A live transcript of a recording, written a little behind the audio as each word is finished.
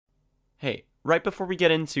Hey, right before we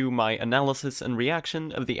get into my analysis and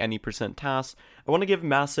reaction of the Any TAS, I want to give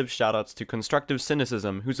massive shoutouts to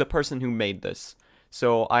Constructivecynicism, who's the person who made this.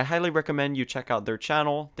 So I highly recommend you check out their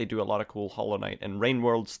channel. They do a lot of cool Hollow Knight and Rain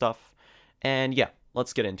World stuff. And yeah,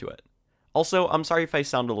 let's get into it. Also, I'm sorry if I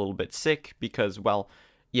sound a little bit sick because, well,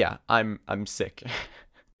 yeah, I'm sick.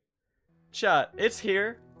 Chat, it's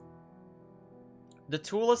here. The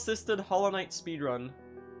tool-assisted Hollow Knight speedrun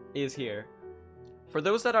is here. For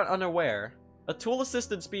those that are unaware, a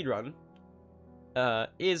tool-assisted speedrun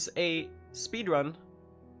is a speedrun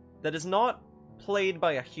that is not played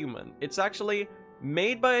by a human. It's actually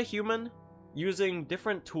made by a human using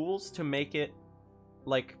different tools to make it,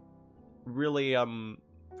 like, really, to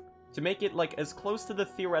make it, like, as close to the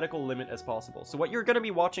theoretical limit as possible. So what you're going to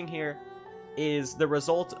be watching here is the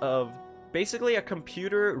result of basically a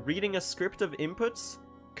computer reading a script of inputs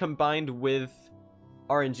combined with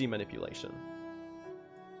RNG manipulation.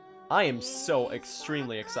 I am so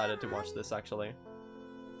extremely excited to watch this, actually.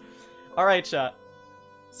 Alright, chat.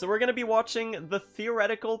 So we're gonna be watching the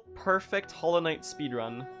theoretical perfect Hollow Knight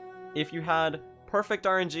speedrun if you had perfect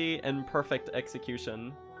RNG and perfect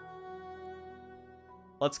execution.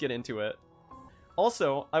 Let's get into it.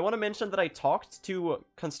 Also, I want to mention that I talked to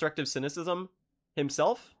Constructivecynicism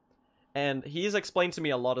himself, and he's explained to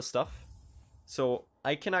me a lot of stuff, so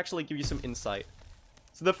I can actually give you some insight.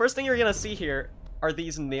 So the first thing you're gonna see here are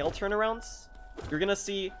these nail turnarounds. You're gonna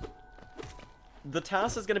see the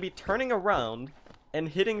TAS is gonna be turning around and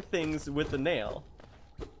hitting things with the nail.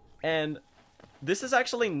 And this is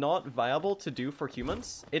actually not viable to do for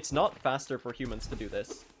humans. It's not faster for humans to do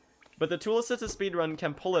this. But the tool-assisted speedrun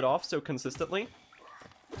can pull it off so consistently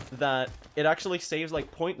that it actually saves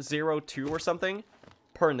like 0.02 or something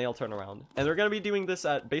per nail turnaround. And they're gonna be doing this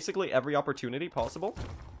at basically every opportunity possible.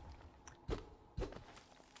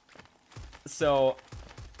 So,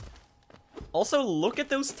 also look at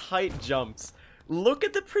those tight jumps. Look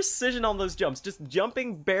at the precision on those jumps, just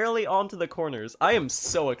jumping barely onto the corners. I am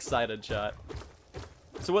so excited, chat.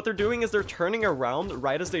 So what they're doing is they're turning around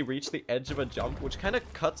right as they reach the edge of a jump, which kind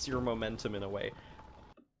of cuts your momentum in a way.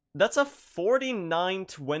 That's a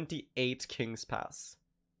 49-28 King's Pass.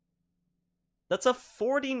 That's a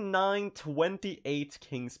 49-28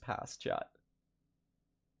 King's Pass, chat.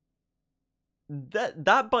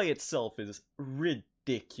 That by itself is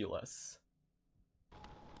ridiculous.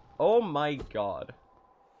 Oh my god.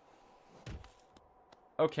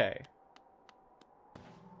 Okay.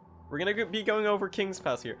 We're gonna be going over King's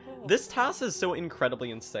Pass here. This TAS is so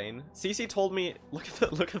incredibly insane. Cece told me, look at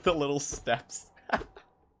the little steps.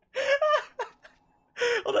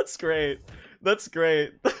 Oh, that's great. That's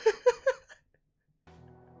great.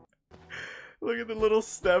 Look at the little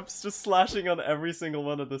steps just slashing on every single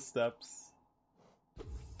one of the steps.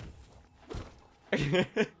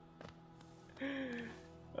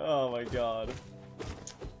 Oh my god.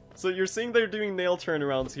 So you're seeing they're doing nail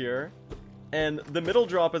turnarounds here, and the middle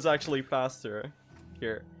drop is actually faster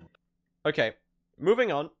here. Okay,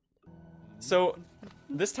 moving on. So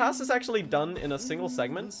this TAS is actually done in a single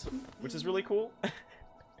segment, which is really cool.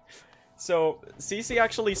 So CC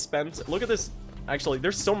actually spent, look at this, actually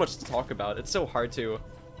there's so much to talk about, it's so hard to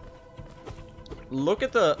look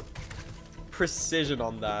at the precision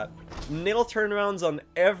on that. Nail turnarounds on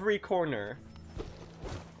every corner.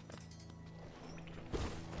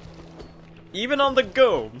 Even on the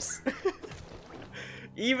gomes.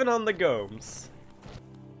 Even on the gomes.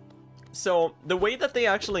 So, the way that they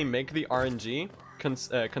actually make the RNG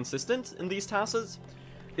consistent in these TASes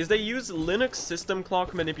is they use Linux system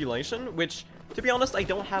clock manipulation, which, to be honest, I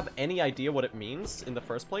don't have any idea what it means in the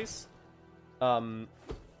first place. And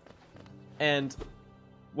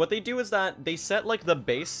what they do is that they set like the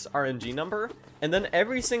base RNG number, and then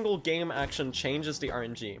every single game action changes the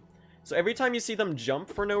RNG. So every time you see them jump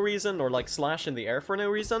for no reason, or like slash in the air for no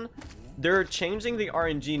reason, they're changing the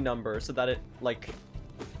RNG number so that it like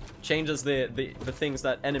changes the things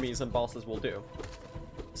that enemies and bosses will do.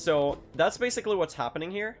 So that's basically what's happening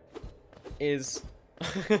here, is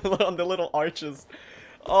on the little arches.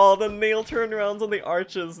 Oh, the nail turnarounds on the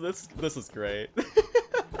arches, this is great.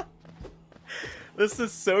 This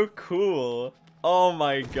is so cool. Oh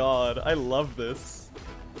my god, I love this.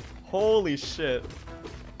 Holy shit.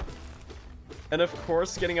 And of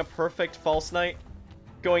course, getting a perfect False Knight,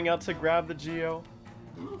 going out to grab the Geo.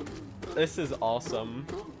 This is awesome.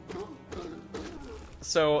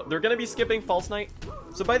 So, they're gonna be skipping False Knight.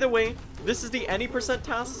 So by the way, this is the Any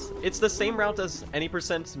TAS. It's the same route as Any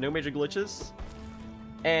 %, no major glitches.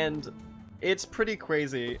 And it's pretty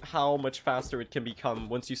crazy how much faster it can become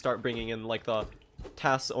once you start bringing in like the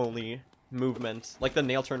TAS only movement, like the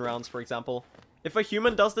nail turnarounds, for example. If a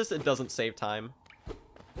human does this, it doesn't save time.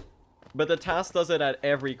 But the TAS does it at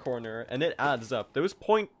every corner, and it adds up. Those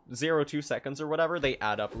 0.02 seconds or whatever, they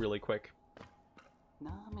add up really quick.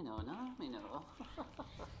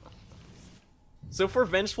 So for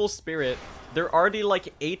Vengeful Spirit, they're already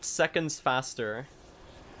like 8 seconds faster.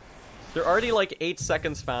 They're already like 8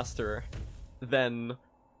 seconds faster than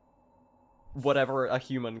whatever a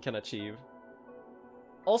human can achieve.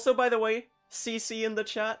 Also, by the way, CC in the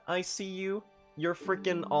chat, I see you. You're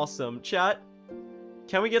freaking awesome. Chat,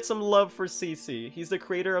 can we get some love for CC? He's the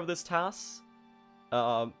creator of this TAS.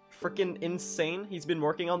 Freaking insane. He's been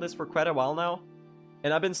working on this for quite a while now.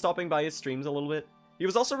 And I've been stopping by his streams a little bit. He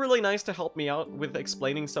was also really nice to help me out with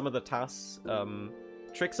explaining some of the TAS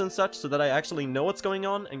tricks and such, so that I actually know what's going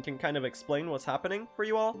on and can kind of explain what's happening for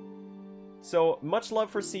you all. So, much love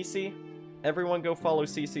for CC. Everyone go follow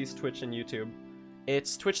CC's Twitch and YouTube.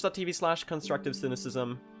 It's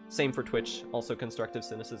twitch.tv/constructivecynicism. Same for Twitch, also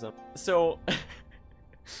Constructivecynicism. So,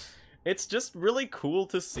 it's just really cool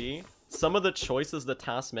to see some of the choices the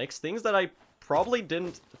TAS makes, things that I probably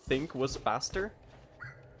didn't think was faster,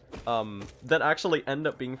 that actually end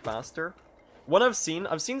up being faster. One I've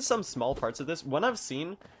seen some small parts of this. One I've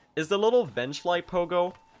seen is the little Vengefly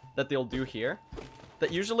pogo that they'll do here.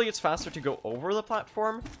 That usually it's faster to go over the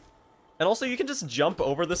platform. And also you can just jump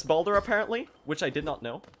over this boulder apparently, which I did not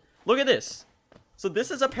know. Look at this. So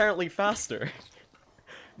this is apparently faster.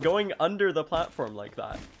 Going under the platform like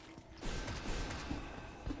that.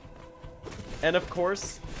 And of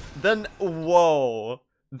course, then, whoa.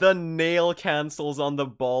 The nail cancels on the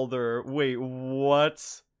boulder. Wait,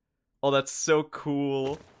 what? Oh, that's so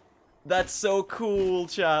cool. That's so cool,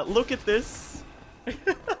 chat. Look at this.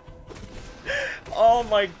 Oh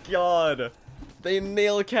my god. They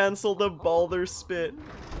nail cancel the boulder spit.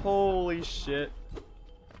 Holy shit.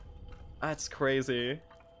 That's crazy.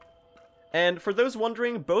 And for those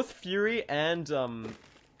wondering, both Fury and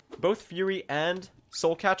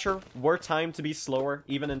Soulcatcher were timed to be slower,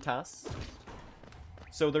 even in TAS.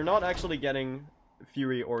 So they're not actually getting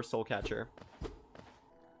Fury or Soulcatcher.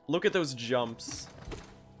 Look at those jumps.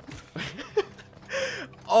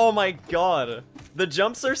 Oh my god. The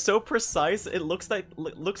jumps are so precise, it looks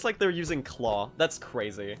like they're using Claw. That's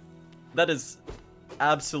crazy. That is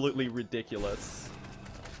absolutely ridiculous.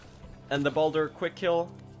 And the boulder quick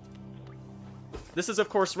kill. This is of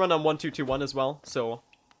course run on 1221 as well, so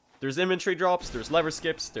there's inventory drops, there's lever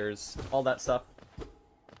skips, there's all that stuff.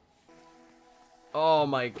 Oh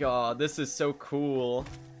my god, this is so cool.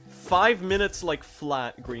 5 minutes like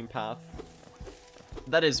flat green path.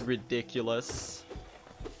 That is ridiculous.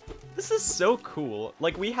 This is so cool.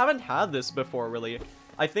 Like, we haven't had this before, really.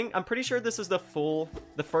 I'm pretty sure this is the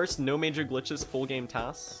first no major glitches full game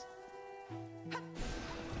TAS.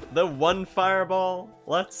 The one fireball.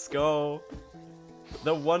 Let's go.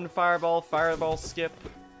 The one fireball skip.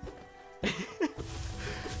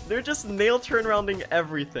 They're just nail turnarounding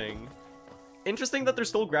everything. Interesting that they're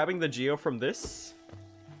still grabbing the Geo from this.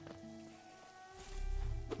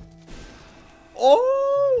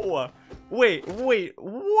 Oh! Wait,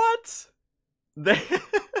 what? They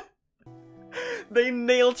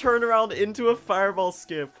nail turn around into a fireball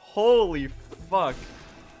skip. Holy fuck.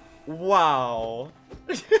 Wow.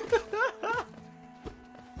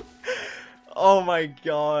 Oh my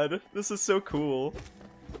god. This is so cool.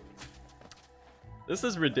 This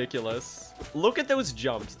is ridiculous. Look at those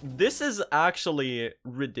jumps. This is actually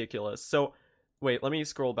ridiculous. So, wait, let me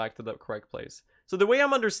scroll back to the correct place. So the way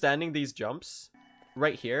I'm understanding these jumps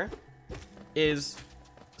right here is,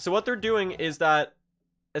 so what they're doing is that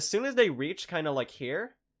as soon as they reach kind of like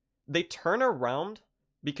here, they turn around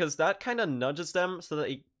because that kind of nudges them so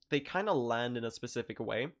that they kind of land in a specific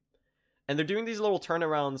way. And they're doing these little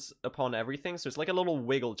turnarounds upon everything, so it's like a little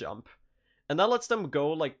wiggle jump. And that lets them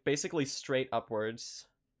go like basically straight upwards,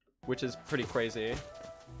 which is pretty crazy.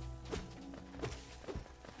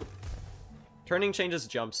 Turning changes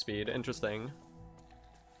jump speed, interesting.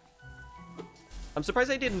 I'm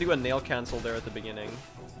surprised I didn't do a nail cancel there at the beginning.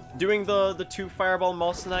 Doing the 2 fireball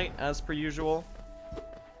moss knight as per usual.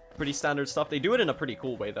 Pretty standard stuff. They do it in a pretty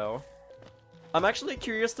cool way though. I'm actually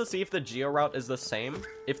curious to see if the geo route is the same.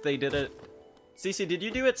 If they did it... CC, did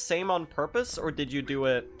you do it same on purpose, or did you do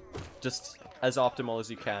it just as optimal as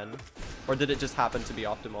you can? Or did it just happen to be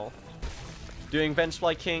optimal? Doing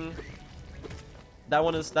Vengefly King. That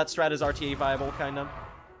strat is RTA viable, kinda.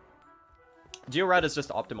 Geo route is just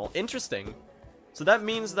optimal. Interesting. So that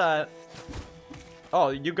means that... Oh,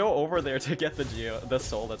 you go over there to get the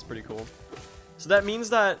soul. That's pretty cool. So that means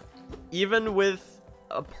that even with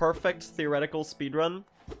a perfect theoretical speedrun,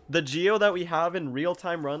 the geo that we have in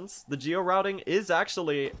real-time runs, the geo routing is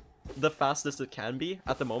actually the fastest it can be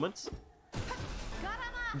at the moment.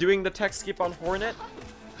 Doing the tech skip on Hornet.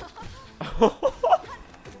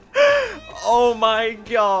 Oh my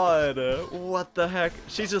god! What the heck?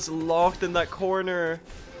 She's just locked in that corner.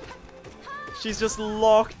 She's just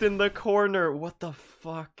locked in the corner. What the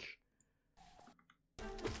fuck?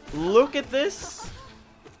 Look at this!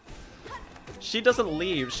 She doesn't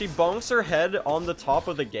leave. She bonks her head on the top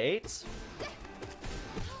of the gate.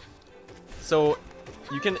 So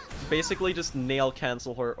you can basically just nail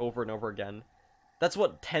cancel her over and over again. That's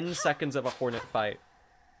what 10 seconds of a Hornet fight.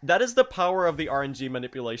 That is the power of the RNG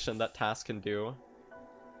manipulation that TAS can do.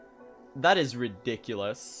 That is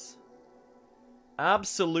ridiculous.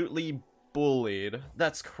 Absolutely bullied.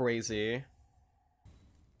 That's crazy.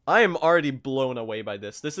 I am already blown away by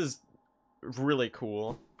this. This is really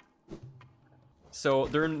cool. So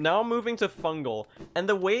they're now moving to Fungal. And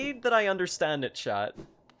the way that I understand it, chat,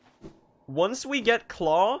 once we get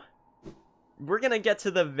Claw, we're gonna get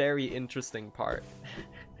to the very interesting part.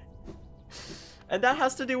 And that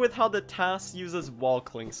has to do with how the TAS uses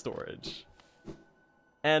Wallcling Storage.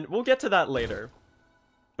 And we'll get to that later.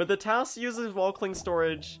 But the TAS uses Wallcling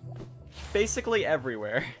Storage basically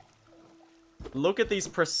everywhere. Look at these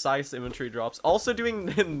precise inventory drops. Also doing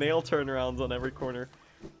nail turnarounds on every corner.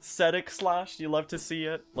 Cetic slash, you love to see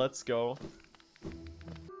it. Let's go.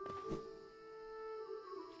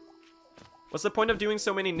 What's the point of doing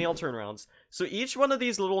so many nail turnarounds? So each one of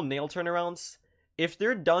these little nail turnarounds, if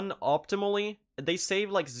they're done optimally, they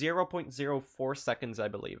save like 0.04 seconds, I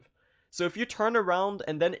believe. So if you turn around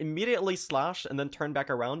and then immediately slash and then turn back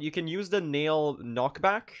around, you can use the nail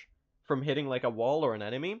knockback from hitting like a wall or an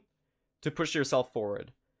enemy to push yourself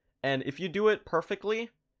forward. And if you do it perfectly,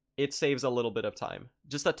 it saves a little bit of time.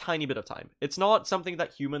 Just a tiny bit of time. It's not something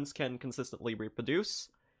that humans can consistently reproduce,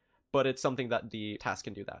 but it's something that the TAS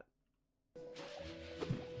can do that.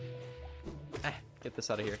 Get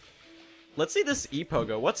this out of here. Let's see this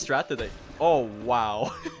E-Pogo. What strat did they... Oh,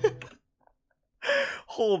 wow.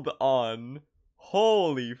 Hold on.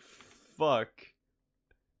 Holy fuck.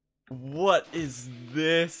 What is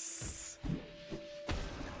this?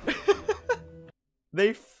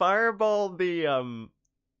 They fireball the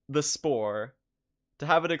spore to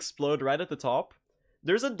have it explode right at the top.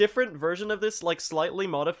 There's a different version of this, like slightly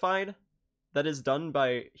modified, that is done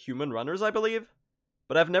by human runners, I believe.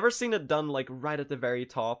 But I've never seen it done like right at the very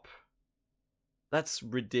top. That's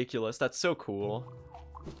ridiculous. That's so cool.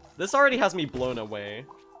 This already has me blown away.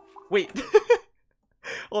 Wait.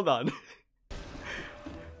 Hold on.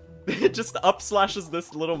 It just up slashes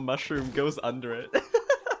this little mushroom, goes under it.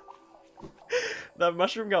 That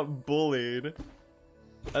mushroom got bullied.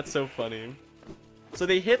 That's so funny. So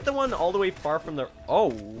they hit the one all the way far from the... Oh,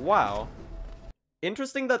 wow.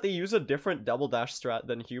 Interesting that they use a different double dash strat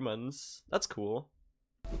than humans. That's cool.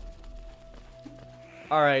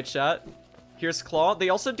 Alright, chat. Here's Claw. They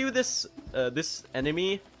also do this this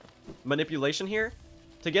enemy manipulation here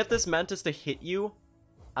to get this Mantis to hit you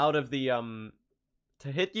out of the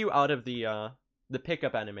the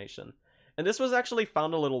pickup animation. And this was actually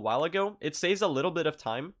found a little while ago. It saves a little bit of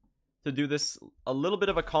time to do this, a little bit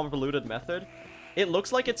of a convoluted method. It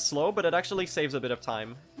looks like it's slow, but it actually saves a bit of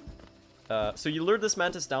time. So you lure this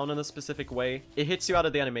Mantis down in a specific way, it hits you out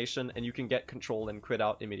of the animation, and you can get control and crit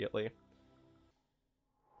out immediately.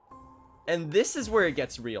 And this is where it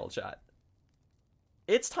gets real, chat.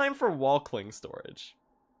 It's time for Wallcling Storage.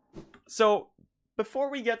 So, before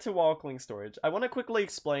we get to Wallcling Storage, I want to quickly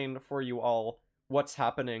explain for you all what's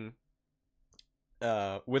happening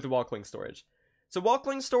with Wallcling Storage. So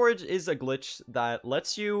Wallcling Storage is a glitch that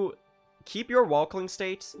lets you keep your Wallcling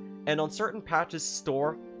state, and on certain patches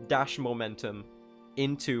store dash momentum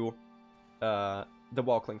into the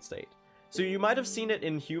Wallcling state. So you might have seen it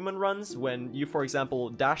in human runs when you, for example,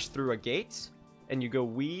 dash through a gate and you go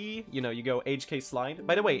wee, you know, you go HK slide.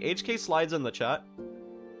 By the way, HK slides in the chat.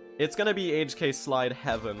 It's gonna be HK slide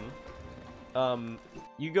heaven.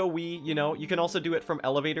 You go wee, you know, you can also do it from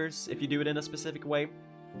elevators if you do it in a specific way.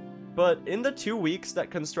 But in the 2 weeks that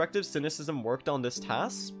Constructivecynicism worked on this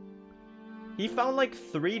TAS, he found like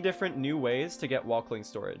 3 different new ways to get Wallcling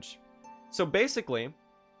Storage. So basically,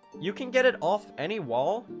 you can get it off any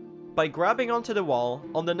wall by grabbing onto the wall,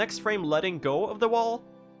 on the next frame letting go of the wall,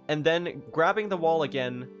 and then grabbing the wall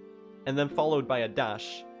again, and then followed by a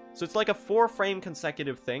dash. So it's like a 4-frame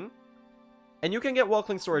consecutive thing, and you can get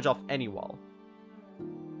Wallcling Storage off any wall.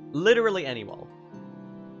 Literally any wall.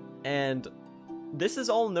 And this is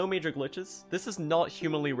all no major glitches. This is not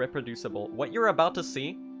humanly reproducible. What you're about to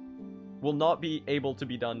see will not be able to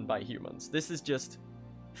be done by humans. This is just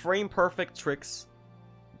frame perfect tricks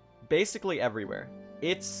basically everywhere.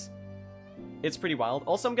 It's It's pretty wild.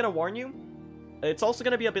 Also, I'm gonna warn you, it's also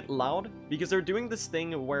gonna be a bit loud, because they're doing this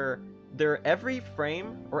thing where they're every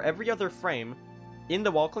frame, or every other frame, in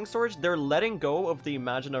the Wallcling Storage, they're letting go of the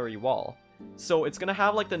imaginary wall. So it's gonna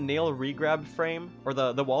have like the nail regrab frame, or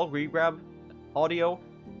the wall regrab audio,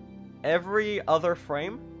 every other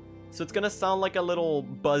frame. So it's gonna sound like a little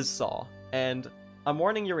buzzsaw, and I'm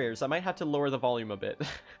warning your ears, I might have to lower the volume a bit.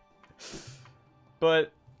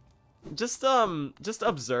 But just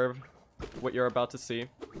observe what you're about to see.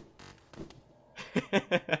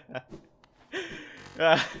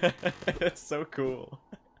 It's so cool.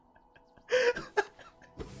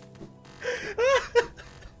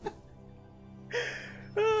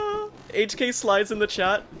 HK slides in the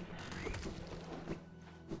chat.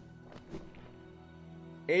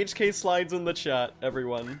 HK slides in the chat,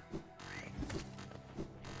 everyone.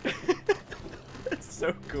 It's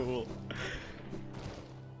so cool.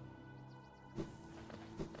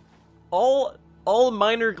 All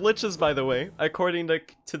minor glitches, by the way, according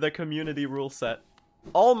to the community rule set.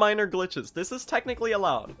 All minor glitches. This is technically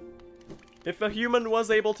allowed. If a human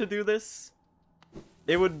was able to do this,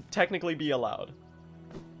 it would technically be allowed.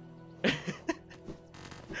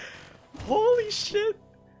 Holy shit!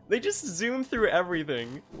 They just zoom through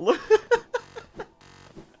everything.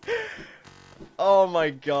 Oh my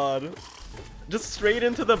god. Just straight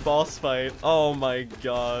into the boss fight. Oh my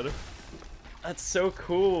god. That's so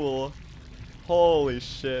cool. Holy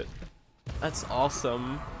shit. That's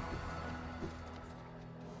awesome.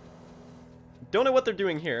 Don't know what they're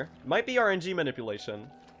doing here. Might be RNG manipulation.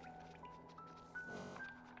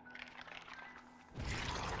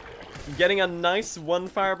 Getting a nice one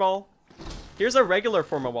fireball. Here's a regular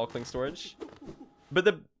form of Wallcling Storage.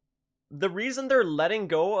 But the reason they're letting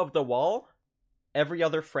go of the wall every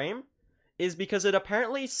other frame is because it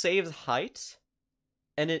apparently saves height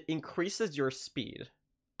and it increases your speed,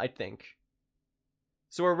 I think.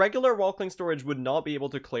 So a regular Wallcling Storage would not be able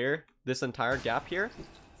to clear this entire gap here.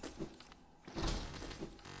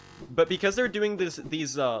 But because they're doing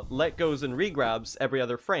these let goes and regrabs every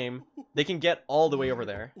other frame, they can get all the way over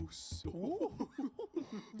there.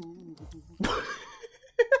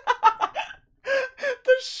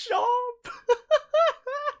 The shop.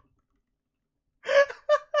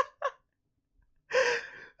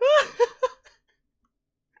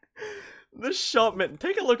 The shop, man.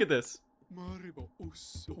 Take a look at this.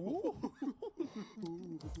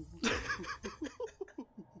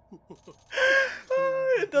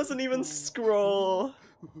 It doesn't even scroll.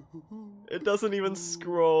 It doesn't even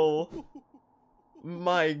scroll.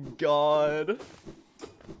 My god.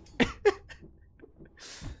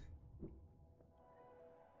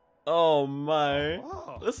 Oh my.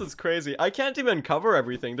 This is crazy. I can't even cover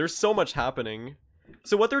everything. There's so much happening.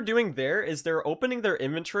 So what they're doing there is they're opening their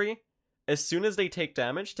inventory as soon as they take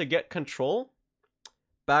damage to get control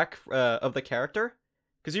back of the character.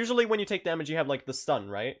 Because usually when you take damage you have like the stun,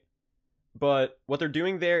 right? But what they're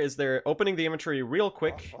doing there is they're opening the inventory real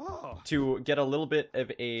quick to get a little bit of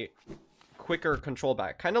a quicker control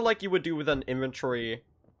back. Kind of like you would do with an inventory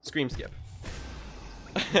scream skip.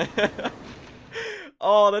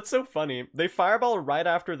 Oh, that's so funny. They fireball right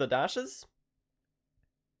after the dashes.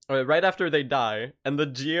 Or right after they die. And the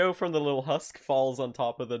Geo from the little husk falls on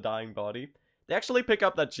top of the dying body. They actually pick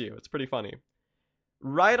up that Geo. It's pretty funny.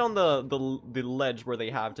 Right on the ledge where they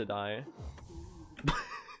have to die.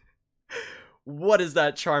 What is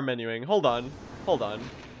that charm menuing? Hold on. Hold on.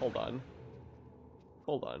 Hold on.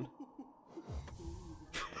 Hold on.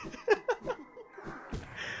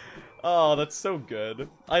 Oh, that's so good.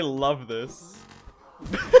 I love this.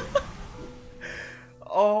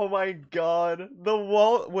 Oh my god. The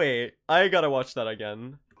wall... Wait, I gotta watch that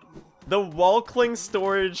again. The Wallcling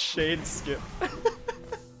Storage shade skip.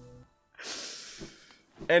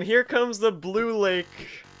 And here comes the Blue Lake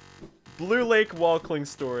Wallcling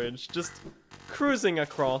Storage. Just cruising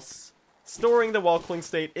across. Storing the Wallcling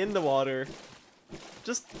state in the water.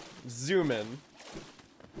 Just zoom in.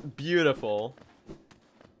 Beautiful.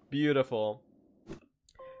 Beautiful.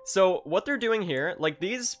 So what they're doing here, like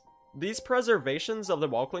these preservations of the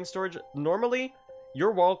Wallcling Storage, normally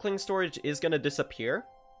your Wallcling Storage is going to disappear.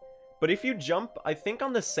 But if you jump, I think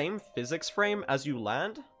on the same physics frame as you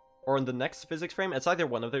land, or in the next physics frame, it's either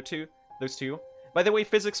one of those two. By the way,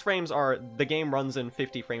 physics frames are, the game runs in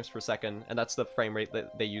 50 frames per second, and that's the frame rate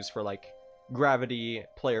that they use for like gravity,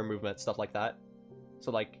 player movement, stuff like that.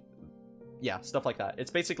 So like, yeah, stuff like that.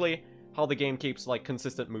 It's basically how the game keeps like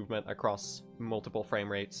consistent movement across multiple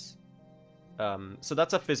frame rates. So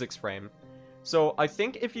that's a physics frame. So I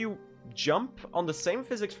think if you jump on the same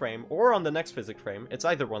physics frame or on the next physics frame, it's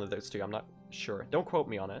either one of those two, I'm not sure. Don't quote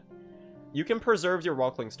me on it. you can preserve your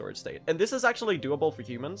Wallcling Storage state. And this is actually doable for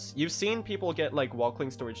humans. You've seen people get, like,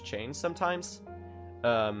 Wallcling Storage chains sometimes.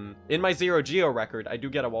 In my 0 Geo record, I do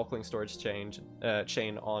get a Wallcling Storage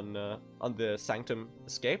chain on the Sanctum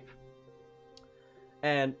Escape.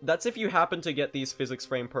 And that's if you happen to get these physics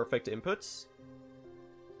frame perfect inputs.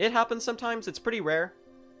 It happens sometimes, it's pretty rare.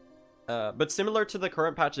 But similar to the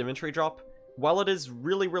current patch inventory drop, while it is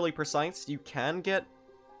really, really precise, you can get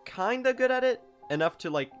kinda good at it, enough to,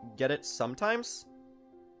 like, get it sometimes,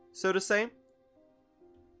 so to say.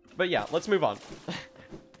 But yeah, let's move on.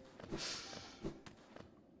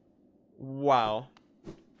 Wow.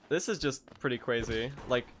 This is just pretty crazy.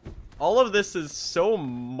 Like, all of this is so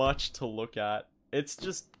much to look at. It's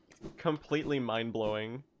just completely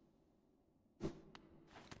mind-blowing.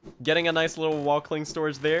 Getting a nice little Wallcling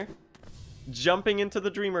Storage there. Jumping into the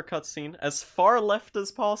Dreamer cutscene as far left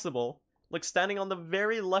as possible. Like, standing on the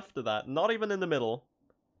very left of that, not even in the middle.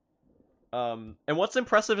 And what's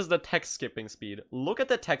impressive is the text skipping speed. Look at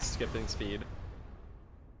the text skipping speed.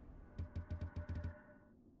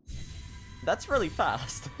 That's really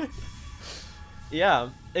fast. Yeah,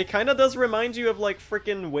 it kind of does remind you of, like,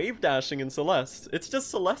 freaking wave dashing in Celeste. It's just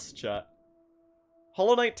Celeste, chat.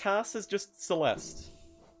 Hollow Knight TAS is just Celeste.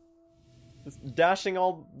 Just dashing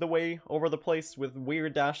all the way over the place with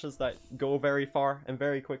weird dashes that go very far and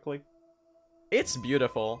very quickly. It's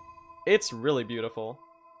beautiful. It's really beautiful.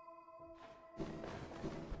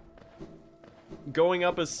 Going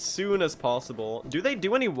up as soon as possible. Do they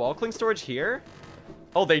do any Wallcling Storage here?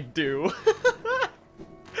 Oh, they do.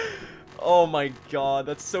 Oh my god,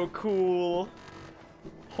 that's so cool.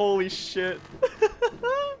 Holy shit.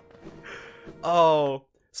 Oh.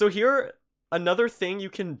 So here, another thing you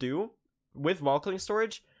can do with Wallcling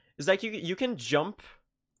Storage is that you can jump.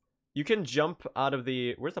 You can jump out of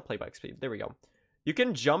the... Where's the playback speed? There we go. You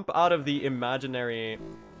can jump out of the imaginary...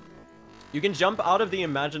 You can jump out of the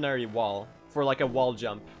imaginary wall for, like, a wall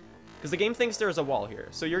jump. Because the game thinks there's a wall here.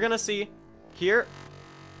 So you're gonna see here...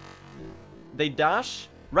 They dash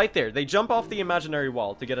right there. They jump off the imaginary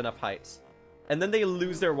wall to get enough height. And then they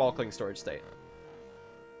lose their Wallcling Storage state.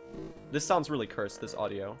 This sounds really cursed, this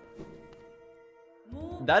audio.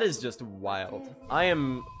 That is just wild. I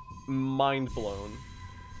am mind blown.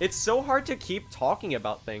 It's so hard to keep talking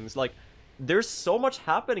about things. Like, there's so much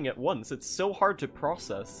happening at once. It's so hard to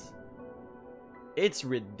process. It's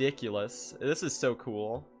ridiculous. This is so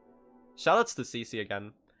cool. Shoutouts to Cece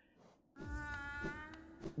again.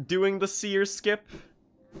 Doing the seer skip,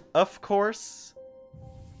 of course.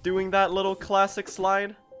 Doing that little classic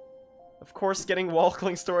slide. Of course, getting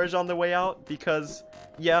Wallcling Storage on the way out, because,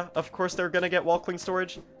 yeah, of course they're gonna get Wallcling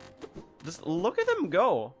Storage. Just look at them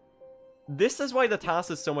go. This is why the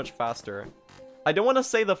TAS is so much faster. I don't want to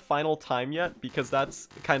say the final time yet, because that's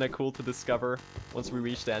kind of cool to discover once we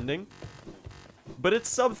reach the ending. But it's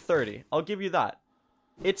sub 30, I'll give you that.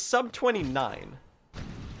 It's sub 29.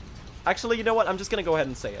 Actually, you know what? I'm just gonna go ahead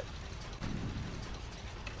and say it.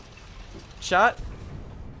 Chat.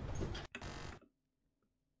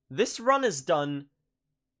 This run is done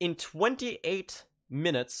in 28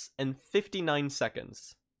 minutes and 59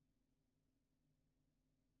 seconds.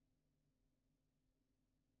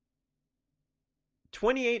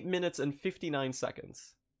 "28 minutes and 59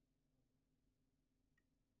 seconds.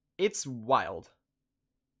 It's wild.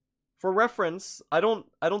 For reference, I don't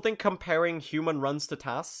think comparing human runs to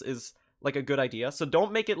TAS is like a good idea, so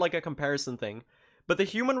don't make it like a comparison thing. But the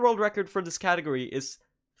human world record for this category is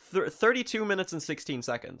 32 minutes and 16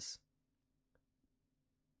 seconds.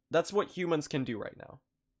 That's what humans can do right now.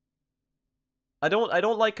 I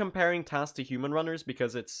don't like comparing TAS to human runners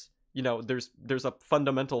because it's, you know, there's a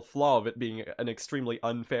fundamental flaw of it being an extremely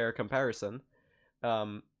unfair comparison.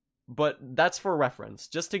 But that's for reference,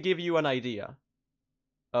 just to give you an idea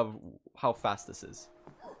of how fast this is.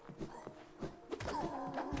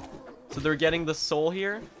 So they're getting the soul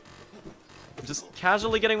here. Just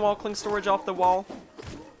casually getting Wallcling Storage off the wall.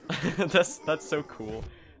 that's so cool.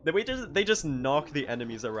 The way they just knock the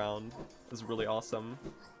enemies around is really awesome.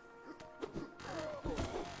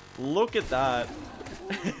 Look at that.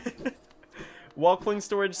 Wallcling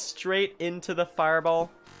Storage straight into the fireball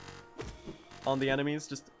on the enemies,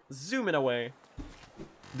 just zooming away.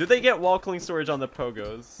 Do they get Wallcling Storage on the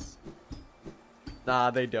pogos?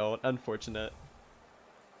 Nah, they don't. Unfortunate.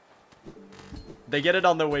 They get it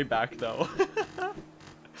on the way back, though.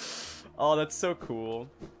 Oh, that's so cool.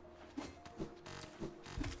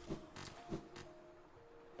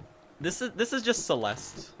 This is just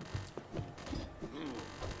Celeste.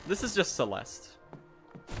 This is just Celeste.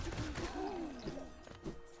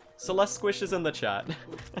 Celeste Squish is in the chat.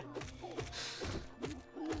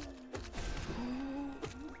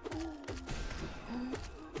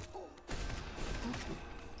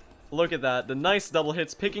 Look at that. The nice double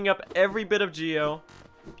hits, picking up every bit of geo.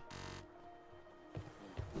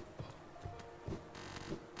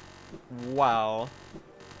 Wow.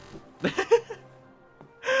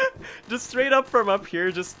 Just straight up from up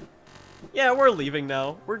here, just... Yeah, we're leaving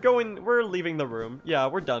now. We're leaving the room. Yeah,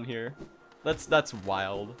 we're done here. That's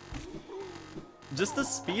wild. Just the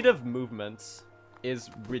speed of movement is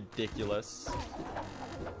ridiculous.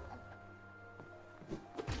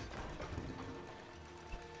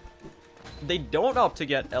 They don't opt to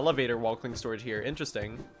get elevator Wallcling Storage here.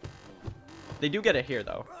 Interesting. They do get it here,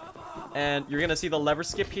 though. And you're gonna see the lever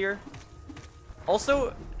skip here.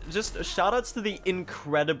 Also, just shoutouts to the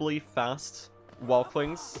incredibly fast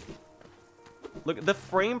Wallclings. Look, the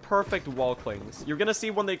frame-perfect Wallclings. You're gonna see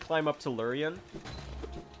when they climb up to Lurien.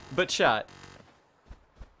 But chat,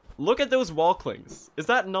 look at those Wallclings. Is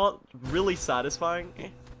that not really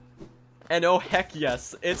satisfying? And oh heck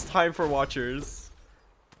yes, it's time for watchers.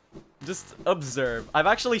 Just observe. I've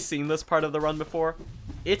actually seen this part of the run before.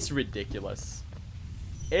 It's ridiculous.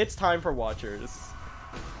 It's time for watchers.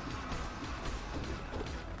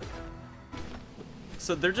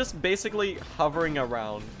 So they're just basically hovering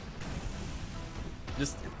around.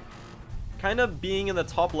 Just kind of being in the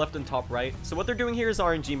top left and top right. So what they're doing here is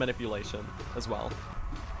RNG manipulation as well.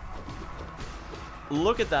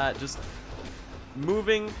 Look at that, just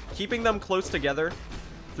moving, keeping them close together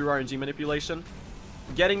through RNG manipulation.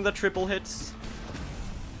 Getting the triple hits.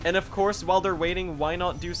 And of course, while they're waiting, why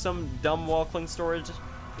not do some dumb Wallcling Storage?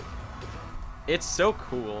 It's so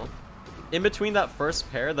cool. In between that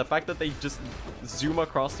first pair, the fact that they just zoom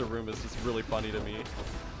across the room is just really funny to me.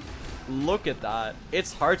 Look at that.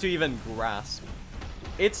 It's hard to even grasp.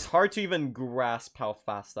 It's hard to even grasp how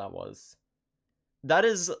fast that was. That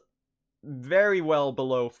is very well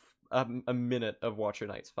below a minute of Watcher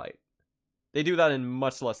Knight's fight. They do that in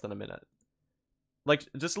much less than a minute. Like,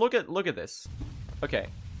 just look at this. Okay.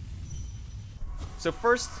 So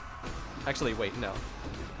first... Actually, wait, no.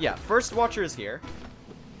 Yeah, first Watcher is here.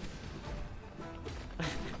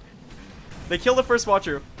 They kill the first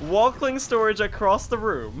Watcher. Wallcling Storage across the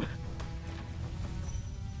room.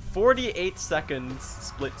 48 seconds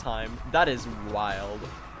split time. That is wild.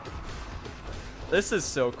 This is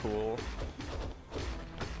so cool.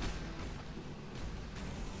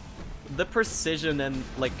 The precision and,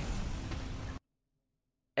 like...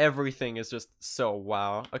 everything is just so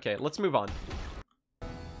wow. Okay, let's move on.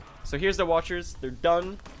 So here's the Watchers. They're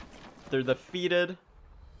done. They're defeated.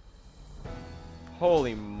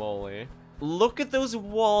 Holy moly. Look at those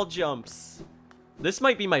wall jumps. This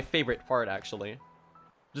might be my favorite part, actually.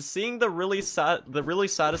 Just seeing the really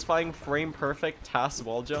satisfying frame perfect TAS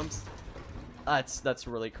wall jumps. That's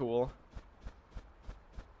really cool.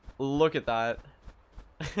 Look at that.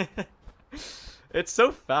 It's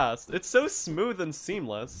so fast. It's so smooth and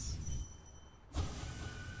seamless.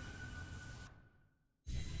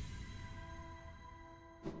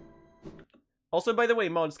 Also, by the way,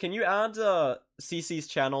 mods, can you add CC's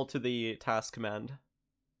channel to the task command?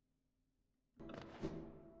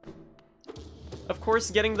 Of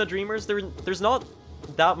course, getting the Dreamers, there's not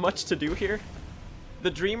that much to do here. The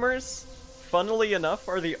Dreamers, funnily enough,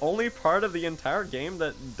 are the only part of the entire game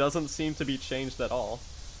that doesn't seem to be changed at all.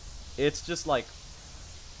 It's just like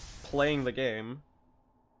playing the game.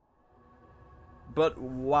 But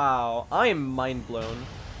wow, I am mind blown.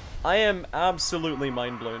 I am absolutely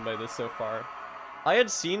mind blown by this so far. I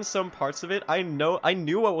had seen some parts of it. I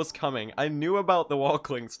knew what was coming. I knew about the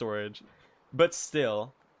Wallcling Storage. But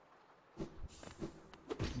still,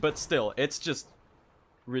 it's just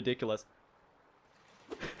ridiculous.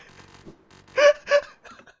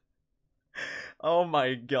 Oh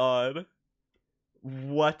my god.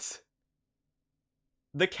 What?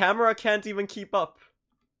 The camera can't even keep up.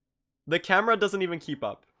 The camera doesn't even keep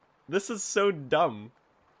up. This is so dumb.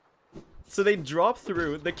 So they drop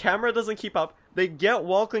through, the camera doesn't keep up, they get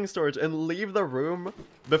Wallcling Storage and leave the room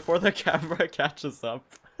before the camera catches up.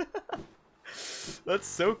 That's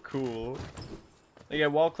so cool. They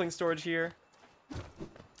get Wallcling Storage here.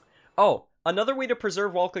 Oh, another way to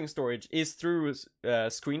preserve Wallcling Storage is through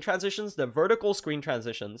screen transitions, the vertical screen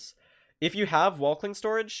transitions. If you have Wallcling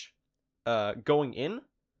Storage going in,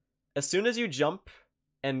 as soon as you jump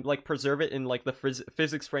and like preserve it in like the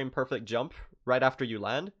physics frame perfect jump right after you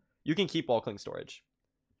land, you can keep Wallcling Storage.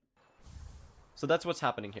 So that's what's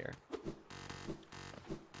happening here.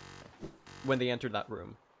 When they enter that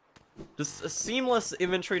room. Just a seamless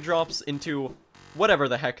inventory drops into whatever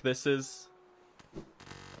the heck this is.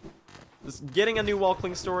 Just getting a new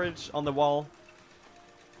Wallcling Storage on the wall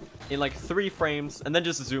in like 3 frames and then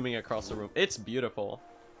just zooming across the room. It's beautiful.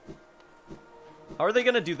 How are they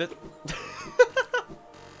gonna do this?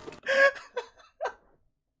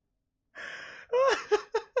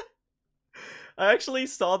 I actually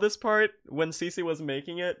saw this part when Cece was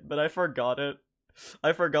making it, but I forgot it.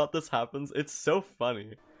 I forgot this happens. It's so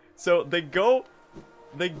funny. So they go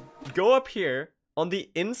up here on the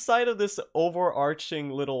inside of this overarching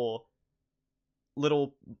little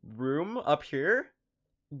room up here,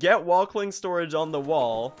 get Wallcling Storage on the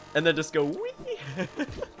wall, and then just go wee.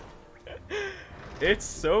 It's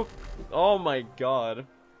so, oh my god.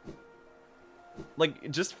 Like,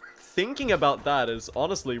 just thinking about that is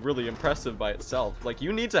honestly really impressive by itself. Like,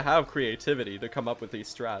 you need to have creativity to come up with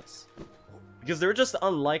these strats, because they're just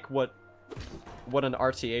unlike what an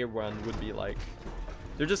RTA run would be like.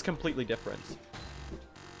 They're just completely different.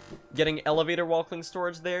 Getting elevator Wallcling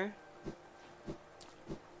Storage there.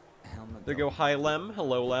 There go hi Lem,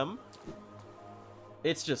 hello Lem.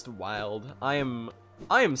 It's just wild. I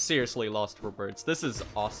am seriously lost for words. This is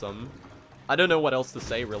awesome. I don't know what else to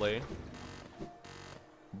say really.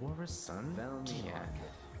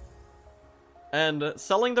 And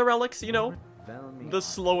selling the relics, you know, the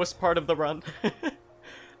slowest part of the run.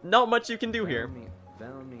 Not much you can do here.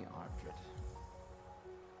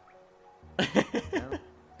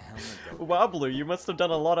 Wow, Blue, you must have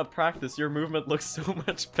done a lot of practice. Your movement looks so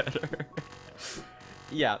much better.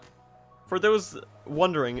 Yeah. For those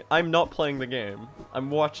wondering, I'm not playing the game. I'm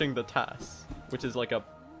watching the TAS, which is like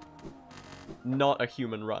not a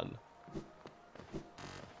human run.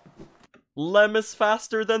 Lem is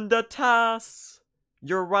faster than the TAS!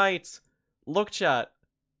 You're right. Look, chat.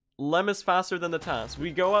 Lem is faster than the TAS.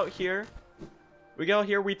 We go out here.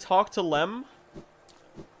 We talk to Lem.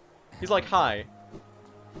 He's like, hi.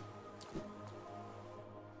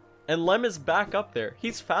 And Lem is back up there.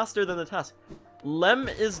 He's faster than the TAS. Lem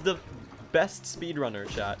is the best speedrunner,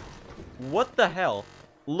 chat. What the hell?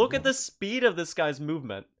 Look at the speed of this guy's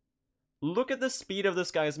movement. Look at the speed of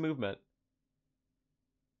this guy's movement.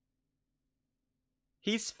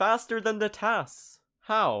 He's faster than the TAS.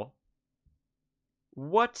 How?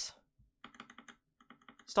 What?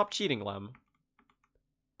 Stop cheating, Lem.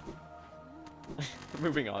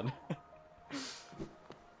 Moving on.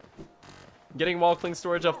 Getting Wallcling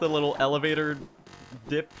Storage off the little elevator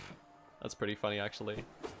dip. That's pretty funny, actually.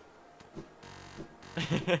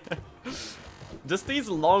 Just these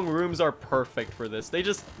long rooms are perfect for this. They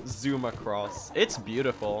just zoom across. It's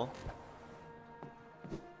beautiful.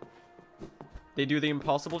 They do the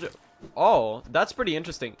impossible oh, that's pretty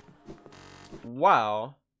interesting.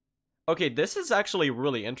 Wow. Okay, this is actually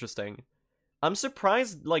really interesting. I'm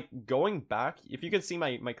surprised, like, going back, if you can see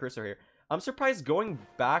my cursor here, I'm surprised going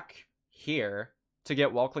back here to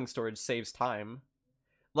get Wallcling Storage saves time.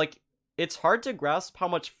 Like, it's hard to grasp how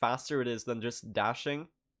much faster it is than just dashing.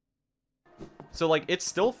 So, like, it's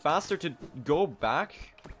still faster to go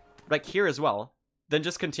back, like, here as well, than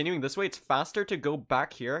just continuing this way. It's faster to go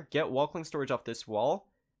back here, get Wallcling Storage off this wall,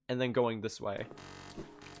 and then going this way.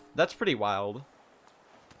 That's pretty wild.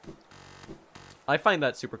 I find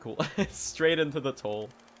that super cool. Straight into the toll.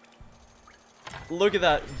 Look at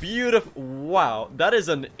that. Beautiful. Wow. That is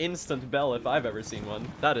an instant bell if I've ever seen one.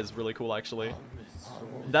 That is really cool, actually.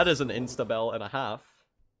 That is an insta-bell and a half.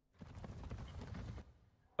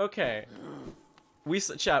 Okay.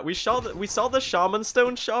 Chat, we saw the Shaman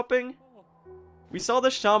Stone shopping. We saw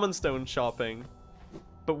the Shaman Stone shopping.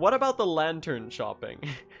 But what about the Lantern shopping?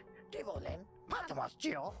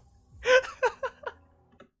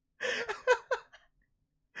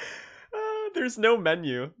 There's no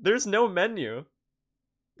menu. There's no menu.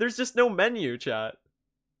 There's just no menu, chat.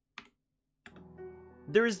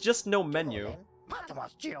 There is just no menu.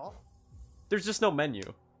 There's just no menu.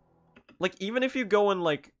 Like, even if you go in,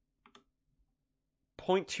 like,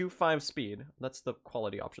 0.25 speed, that's the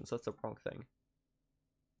quality options, that's the wrong thing.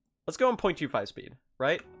 Let's go in 0.25 speed,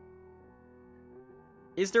 right?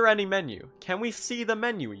 Is there any menu? Can we see the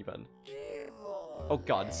menu, even? Oh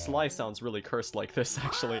god, Sly sounds really cursed like this,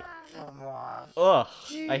 actually. Ugh,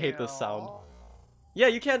 I hate this sound. Yeah,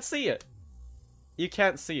 you can't see it. You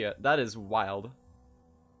can't see it. That is wild.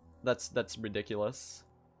 That's ridiculous.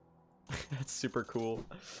 That's super cool.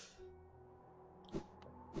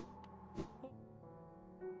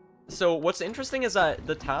 So what's interesting is that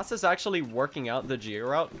the TAS is actually working out the geo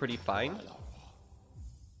route pretty fine.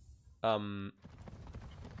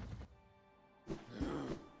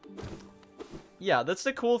 Yeah, that's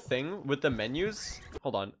the cool thing with the menus.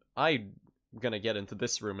 Hold on, I'm gonna get into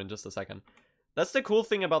this room in just a second. That's the cool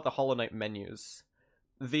thing about the Hollow Knight menus.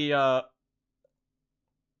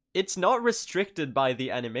 It's not restricted by the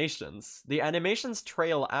animations. The animations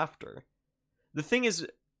trail after. The thing is,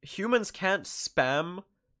 humans can't spam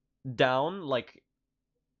down, like,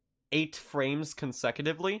 8 frames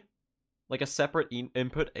consecutively. Like a separate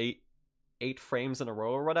input, 8 frames in a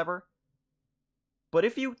row or whatever. But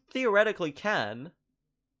if you theoretically can,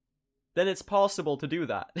 then it's possible to do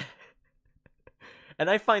that. And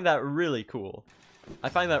I find that really cool. I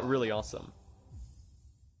find that really awesome.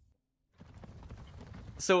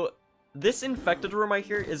 So, this infected room right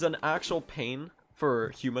here is an actual pain for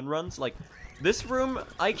human runs. Like, this room,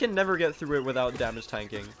 I can never get through it without damage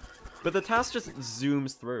tanking. But the TAS just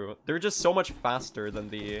zooms through. They're just so much faster than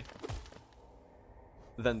the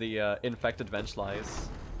infected Vengeflies.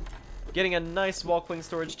 Getting a nice Wallcling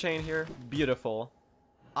Storage chain here. Beautiful.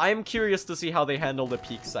 I am curious to see how they handle the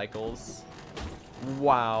peak cycles.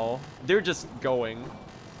 Wow. They're just going.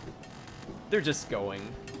 They're just going.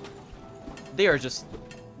 They're just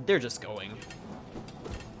going.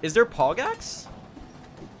 Is there Pogax?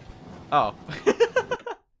 Oh.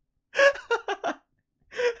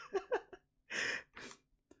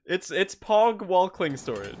 It's Pog Wallcling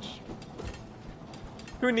Storage.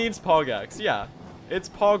 Who needs Pogax? Yeah. It's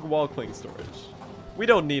Pog Wallcling Storage. We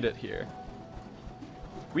don't need it here.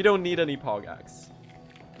 We don't need any Pogax.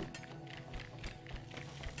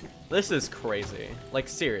 This is crazy. Like,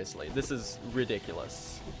 seriously, this is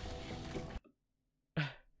ridiculous.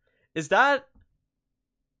 Is that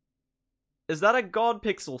a God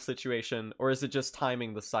Pixel situation, or is it just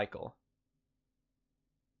timing the cycle?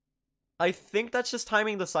 I think that's just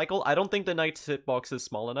timing the cycle. I don't think the Knight's hitbox is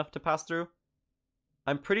small enough to pass through.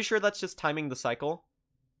 I'm pretty sure that's just timing the cycle.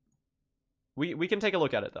 We can take a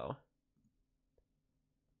look at it, though.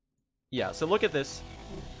 Yeah, so look at this.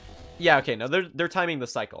 Yeah, okay, no, they're timing the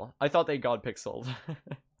cycle. I thought they God Pixeled.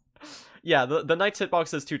 Yeah, the Knight's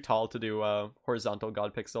hitbox is too tall to do horizontal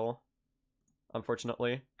God Pixel,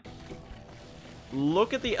 unfortunately.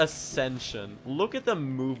 Look at the ascension. Look at the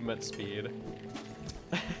movement speed.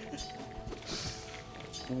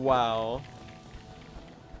 Wow.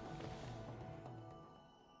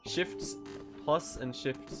 Shifts plus and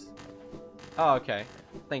shifts. Oh, okay.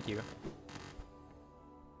 Thank you.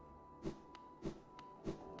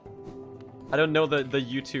 I don't know the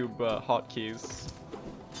YouTube hotkeys.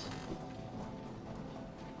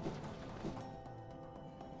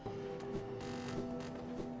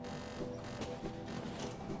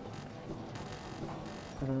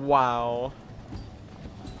 Wow.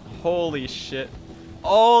 Holy shit.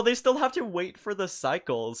 Oh, they still have to wait for the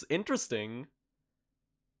cycles. Interesting.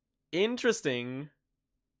 Interesting.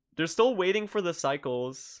 They're still waiting for the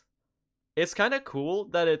cycles. It's kind of cool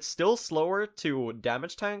that it's still slower to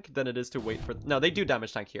damage tank than it is to wait for... No, they do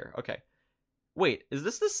damage tank here. Okay. Wait, is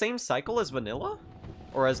this the same cycle as vanilla?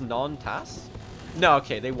 Or as non-TAS? No,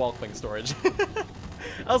 okay, they Wallcling Storage.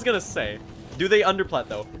 I was gonna say, do they underplat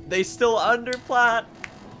though? They still underplat!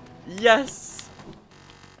 Yes!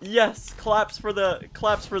 Yes! Claps for the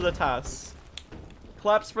TAS.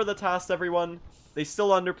 Claps for the TAS, everyone. They still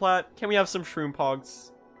underplat. Can we have some shroom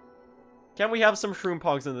pogs? Can we have some shroom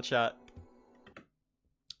pogs in the chat?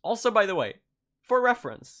 Also, by the way, for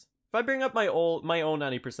reference, if I bring up my own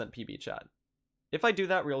 90% PB chat, if I do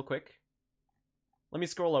that real quick, let me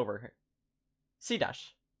scroll over here.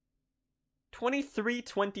 C-dash.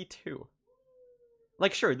 23:22.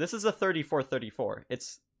 Like, sure, this is a 34:34.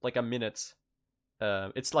 It's like a minute.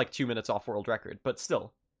 It's like 2 minutes off world record, but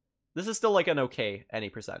still. This is still like an okay any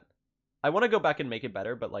percent. I want to go back and make it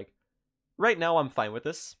better, but like, right now I'm fine with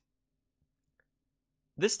this.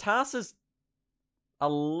 This TAS is a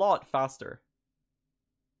lot faster.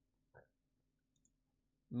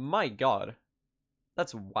 My god.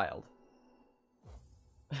 That's wild.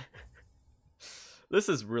 This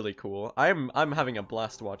is really cool. I'm having a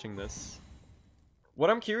blast watching this. What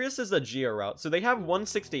I'm curious is the Geo route. So they have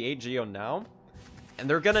 168 Geo now, and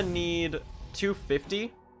they're gonna need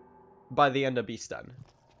 250 by the end of Beaston.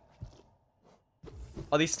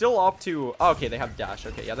 Are they still up to... Oh, okay, they have dash.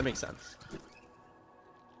 Okay, yeah, that makes sense.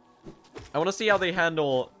 I want to see how they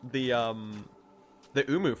handle the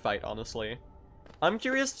Uumuu fight, honestly. I'm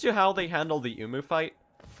curious to how they handle the Uumuu fight.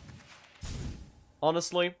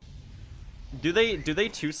 Honestly. Do they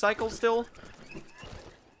 2-cycle still?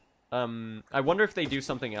 I wonder if they do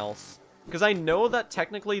something else. Because I know that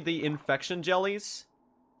technically the infection jellies...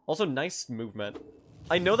 Also, nice movement.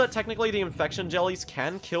 I know that technically the infection jellies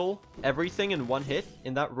can kill everything in one hit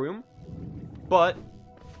in that room. But...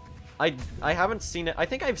 I haven't seen it. I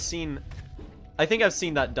think I've seen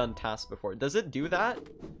that done TAS before. Does it do that?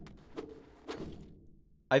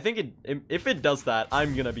 I think if it does that,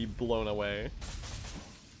 I'm gonna be blown away.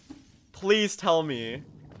 Please tell me.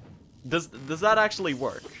 Does that actually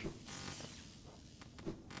work?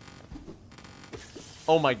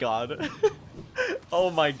 Oh my god. Oh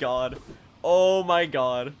my god. Oh my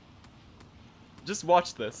god. Just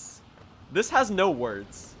watch this. This has no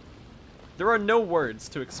words. There are no words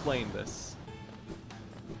to explain this.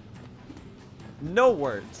 No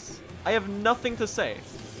words. I have nothing to say.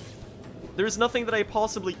 There's nothing that I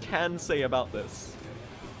possibly can say about this.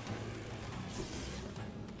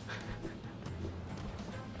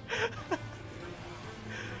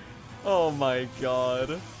 Oh my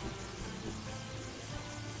god.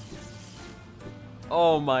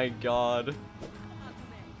 Oh my god.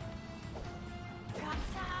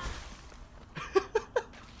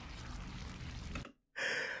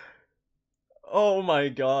 Oh my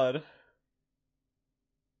god.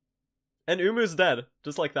 And Uumuu's dead,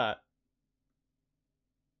 just like that.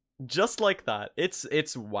 Just like that.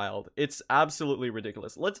 It's wild. It's absolutely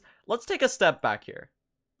ridiculous. Let's take a step back here.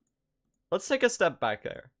 Let's take a step back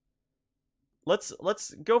there.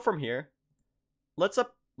 Let's go from here. Let's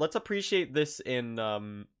appreciate this in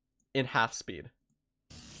half speed.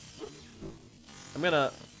 I'm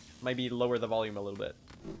gonna maybe lower the volume a little bit.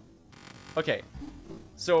 Okay.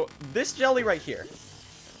 So this jelly right here,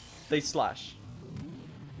 they slash.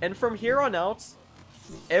 And from here on out,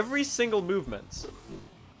 every single movement,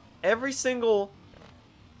 every single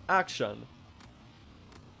action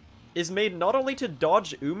is made not only to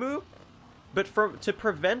dodge Uumuu, but to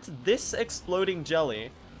prevent this exploding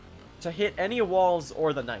jelly to hit any walls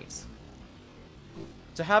or the knight.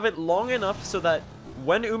 To have it long enough so that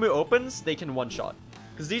when Uumuu opens, they can one-shot.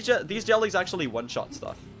 Because these jellies actually one-shot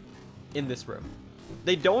stuff in this room.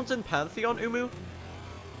 They don't in Pantheon Uumuu,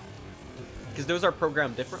 because those are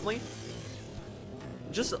programmed differently.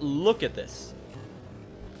 Just look at this.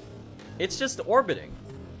 It's just orbiting.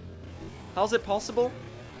 How's it possible?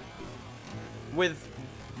 With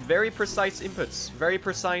very precise inputs, very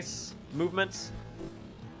precise movements,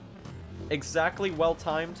 exactly well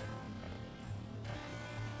timed.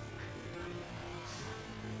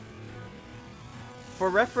 For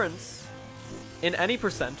reference, in any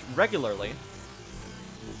percent regularly.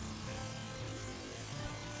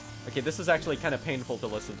 Okay, this is actually kind of painful to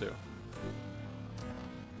listen to.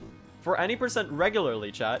 For any percent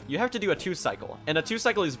regularly, chat, you have to do a 2-cycle, and a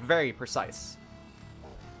 2-cycle is very precise.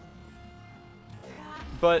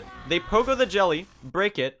 But they pogo the jelly,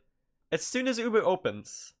 break it. As soon as Uumuu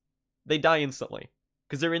opens, they die instantly,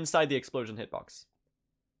 because they're inside the explosion hitbox.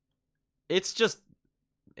 It's just,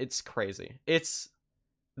 it's crazy.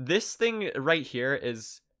 This thing right here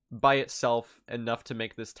is by itself enough to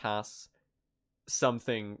make this TAS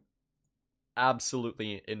something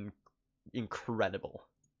absolutely incredible.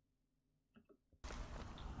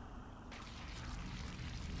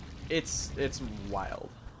 It's wild.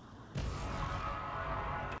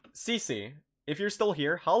 Cece, if you're still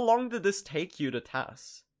here, how long did this take you to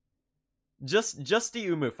TAS? Just the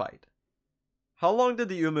Uumuu fight. How long did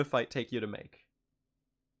the Uumuu fight take you to make?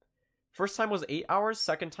 First time was 8 hours,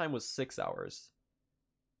 second time was 6 hours.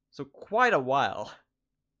 So quite a while.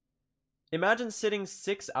 Imagine sitting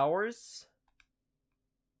 6 hours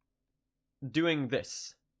doing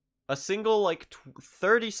this. A single, like,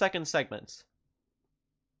 30-second segment.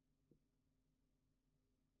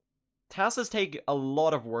 TASes take a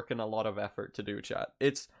lot of work and a lot of effort to do, chat.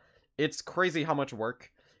 It's crazy how much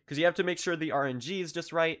work. Because you have to make sure the RNG is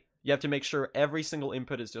just right. You have to make sure every single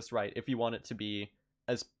input is just right if you want it to be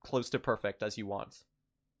as close to perfect as you want.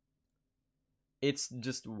 It's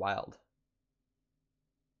just wild.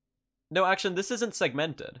 No, actually, this isn't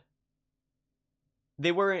segmented.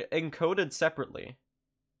 They were encoded separately.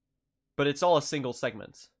 But it's all a single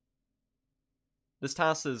segment. This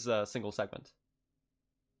TAS is a single segment.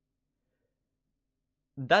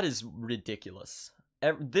 That is ridiculous.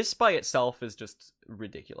 This by itself is just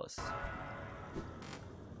ridiculous.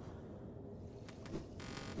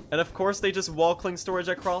 And of course they just Wallcling Storage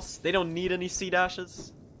across. They don't need any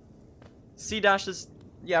C-dashes. C-dashes,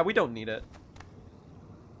 yeah, we don't need it.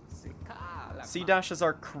 C-dashes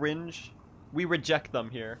are cringe. We reject them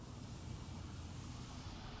here.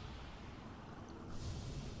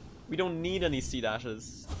 We don't need any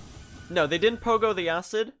C-dashes. No, they didn't pogo the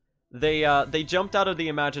acid. They jumped out of the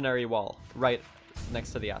imaginary wall right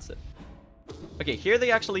next to the acid. Okay, here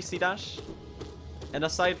they actually C-dash. And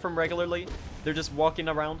aside from regularly, they're just walking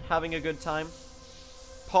around, having a good time.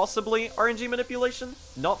 Possibly RNG manipulation?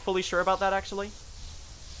 Not fully sure about that, actually.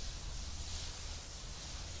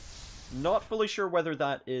 Not fully sure whether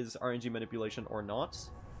that is RNG manipulation or not.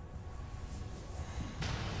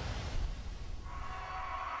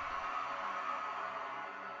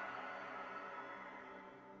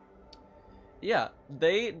 Yeah,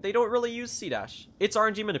 they don't really use C-dash. It's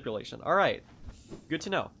RNG manipulation. Alright. Good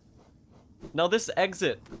to know. Now this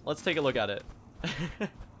exit, let's take a look at it.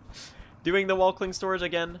 Doing the Wallcling Storage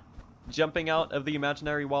again. Jumping out of the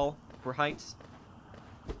imaginary wall for height.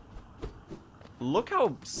 Look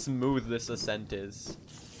how smooth this ascent is.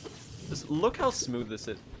 Just look how smooth this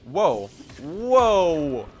is. Whoa.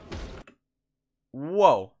 Whoa.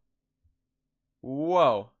 Whoa.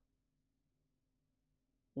 Whoa.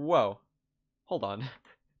 Whoa. Hold on.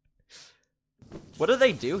 What do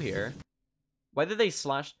they do here? Why did they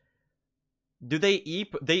slash? Do they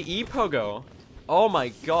pogo? Oh my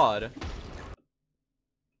god.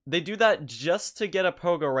 They do that just to get a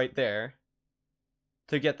pogo right there.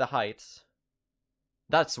 To get the height.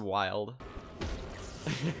 That's wild.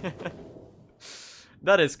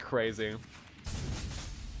 That is crazy.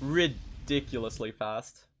 Ridiculously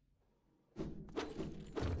fast.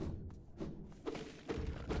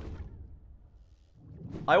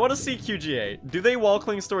 I want to see QGA. Do they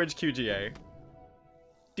Wallcling Storage QGA?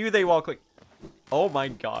 Do they Wallcling? Oh my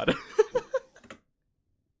god.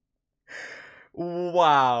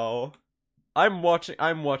 Wow. I'm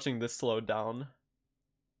watching this slow down.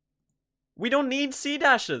 We don't need C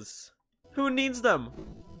dashes. Who needs them?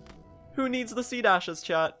 Who needs the C dashes,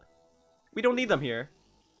 chat? We don't need them here.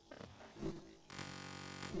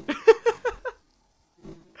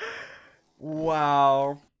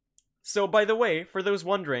 Wow. So, by the way, for those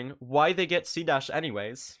wondering why they get C dash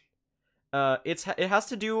anyways, it has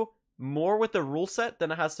to do more with the rule set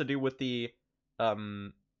than it has to do with the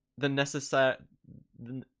necessary.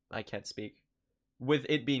 I can't speak. With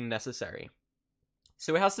it being necessary.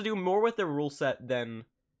 So it has to do more with the rule set than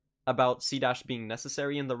about C dash being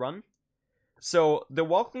necessary in the run. So the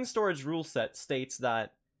Wallcling Storage rule set states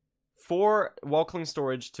that for Wallcling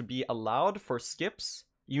Storage to be allowed for skips,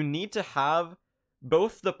 you need to have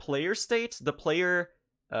both the player state, the player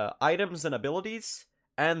items and abilities,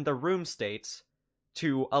 and the room state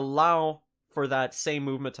to allow for that same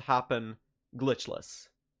movement to happen glitchless.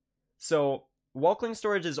 So Wallcling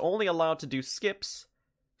Storage is only allowed to do skips,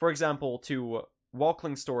 for example, to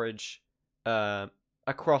Wallcling Storage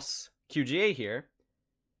across QGA here.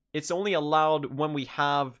 It's only allowed when we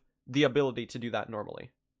have the ability to do that normally,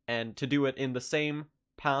 and to do it in the same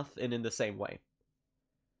path and in the same way.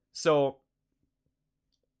 So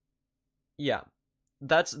yeah,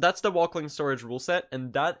 that's the Wallcling Storage rule set,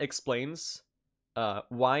 and that explains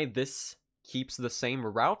why this keeps the same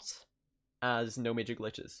route as no major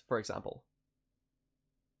glitches, for example.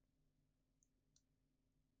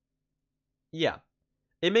 Yeah,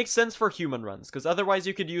 it makes sense for human runs, because otherwise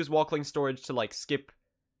you could use Wallcling Storage to like skip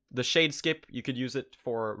the shade skip. You could use it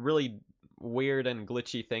for really weird and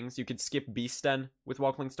glitchy things. You could skip Beasten with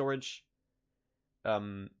Wallcling Storage.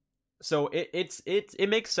 So it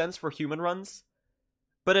makes sense for human runs,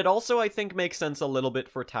 but it also, I think, makes sense a little bit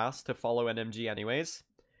for tasks to follow NMG anyways,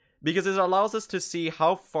 because it allows us to see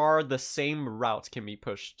how far the same route can be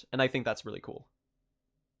pushed, and I think that's really cool.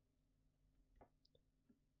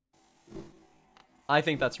 I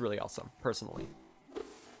think that's really awesome, personally.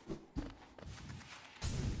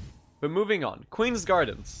 But moving on, Queen's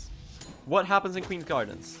Gardens. What happens in Queen's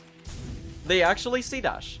Gardens? They actually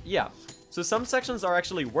C-dash, yeah. So some sections are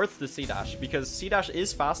actually worth the C-dash, because C-dash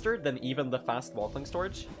is faster than even the fast Wallcling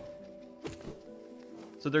Storage.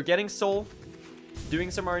 So they're getting soul, doing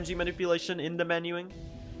some RNG manipulation in the menuing,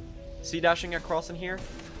 C-dashing across in here.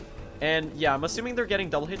 And yeah, I'm assuming they're getting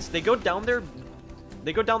double hits. They go down there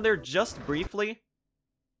just briefly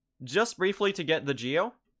to get the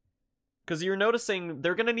Geo. Because you're noticing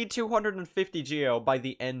they're going to need 250 Geo by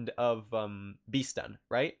the end of Beasten,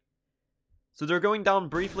 right? So they're going down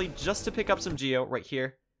briefly just to pick up some Geo right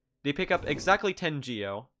here. They pick up exactly 10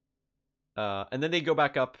 Geo. And then they go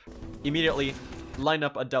back up, immediately line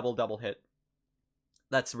up a double hit.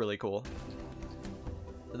 That's really cool.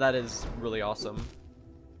 That is really awesome.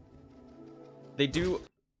 They do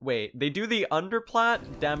the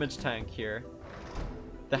underplat damage tank here.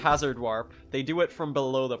 The hazard warp. They do it from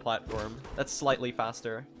below the platform. That's slightly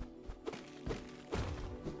faster.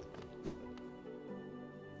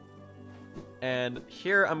 And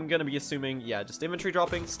here I'm gonna be assuming, yeah, just infantry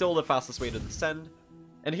dropping, still the fastest way to descend.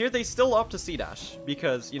 And here they still opt to C-dash,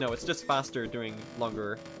 because, you know, it's just faster doing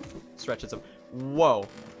longer stretches of... Whoa.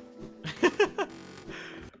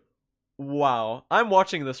 Wow. I'm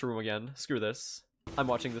watching this room again. Screw this. I'm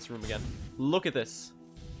watching this room again. Look at this.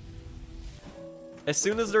 As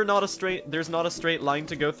soon as there's not a straight line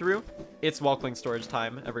to go through, it's Wallcling Storage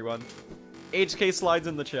time, everyone. HK slides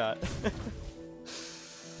in the chat.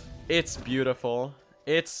 It's beautiful.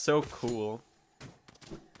 It's so cool.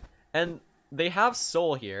 And they have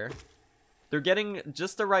soul here. They're getting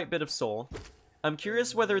just the right bit of soul. I'm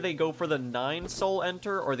curious whether they go for the 9 soul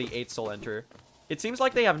enter or the 8 soul enter. It seems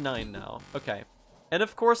like they have 9 now. Okay. And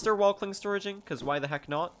of course they're Wallcling Storaging, because why the heck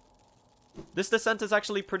not? This descent is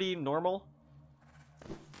actually pretty normal.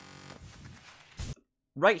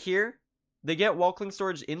 Right here, They get Wallcling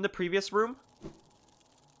Storage in the previous room.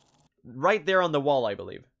 Right there on the wall, I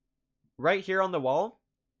believe. Right here on the wall,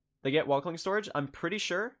 they get Wallcling Storage, I'm pretty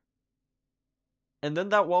sure. And then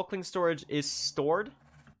that Wallcling Storage is stored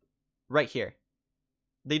right here.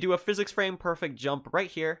 They do a physics frame perfect jump right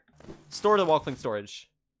here. Store the Wallcling Storage.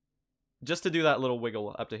 Just to do that little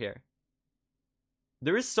wiggle up to here.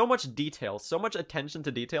 There is so much detail, so much attention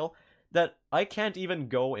to detail that I can't even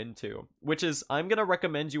go into. Which is, I'm going to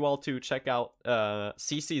recommend you all to check out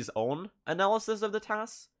CC's own analysis of the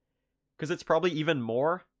TAS. Because it's probably even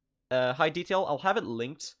more high detail. I'll have it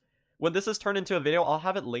linked. When this is turned into a video, I'll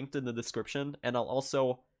have it linked in the description. And I'll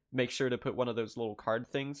also make sure to put one of those little card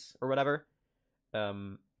things or whatever.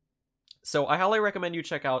 So I highly recommend you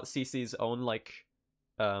check out CC's own, like,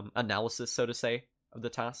 analysis, so to say, of the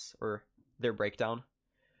TAS, or their breakdown.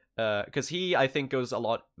 Because he, I think, goes a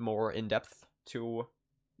lot more in-depth to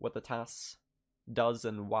what the TAS does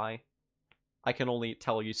and why. I can only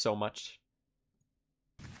tell you so much.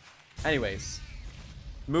 Anyways,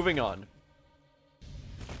 moving on.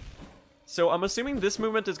 So I'm assuming this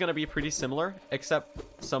movement is going to be pretty similar,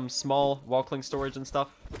 except some small Wallcling Storage and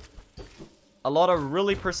stuff. A lot of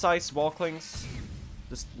really precise Wallclings.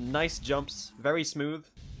 Just nice jumps, very smooth.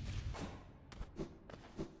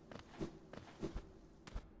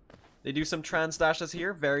 They do some trans dashes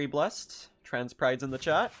here, very blessed. Trans prides in the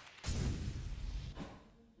chat.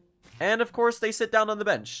 And of course, they sit down on the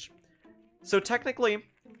bench. So technically,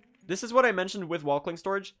 this is what I mentioned with Wallcling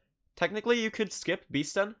Storage. Technically, you could skip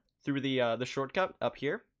Beastun through the shortcut up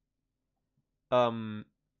here.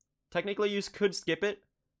 Technically, you could skip it,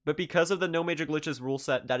 but because of the no major glitches rule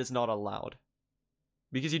set, that is not allowed.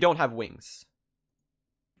 Because you don't have wings.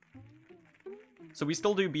 So we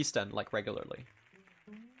still do Beastun, like, regularly.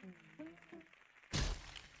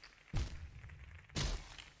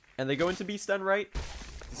 And they go into Beastun, right?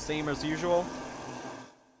 Same as usual.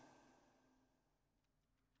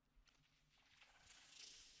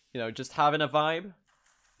 You know, just having a vibe.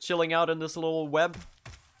 Chilling out in this little web.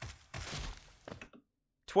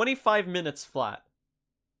 25 minutes flat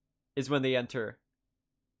is when they enter.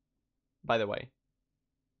 By the way.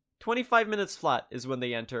 25 minutes flat is when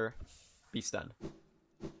they enter Beastun.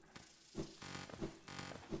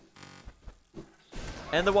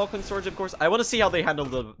 And the Wallcling Storage, of course. I want to see how they handle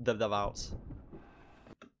the Devout.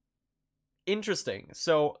 Interesting.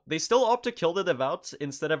 So, they still opt to kill the Devout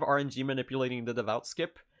instead of RNG manipulating the Devout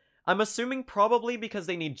skip. I'm assuming probably because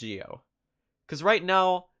they need Geo. Because right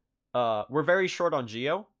now, we're very short on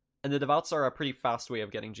Geo, and the Devouts are a pretty fast way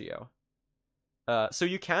of getting Geo. So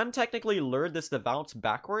you can technically lure this Devout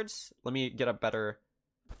backwards. Let me get a better...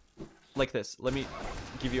 Like this. Let me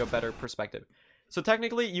give you a better perspective. So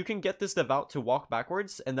technically, you can get this Devout to walk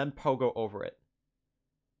backwards and then pogo over it.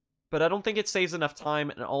 But I don't think it saves enough time,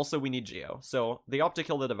 and also we need Geo. So they opt to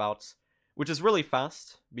kill the Devouts, which is really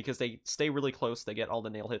fast, because they stay really close, they get all the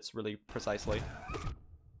nail hits really precisely.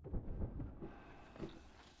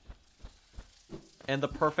 And the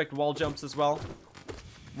perfect wall jumps as well.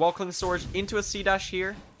 Wallcling Storage into a C-dash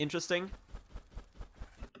here. Interesting.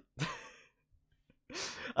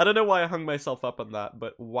 I don't know why I hung myself up on that,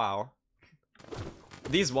 but wow.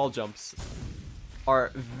 These wall jumps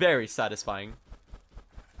are very satisfying.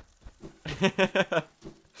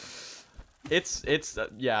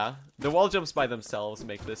 Yeah, the wall jumps by themselves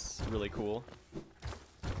make this really cool.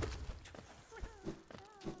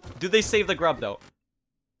 Do they save the grub though?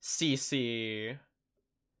 CC,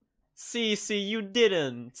 you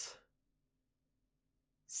didn't.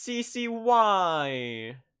 CC,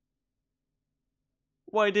 why?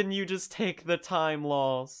 Why didn't you just take the time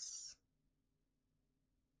loss?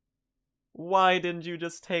 Why didn't you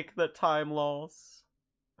just take the time loss?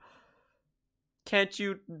 Can't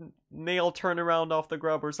you nail turnaround off the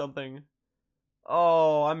grub or something?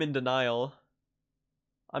 Oh, I'm in denial.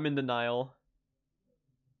 I'm in denial.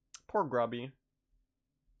 Poor grubby.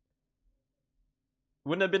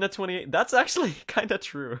 Wouldn't have been a 28. That's actually kind of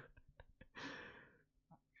true.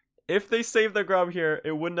 If they saved the grub here,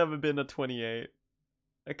 it wouldn't have been a 28.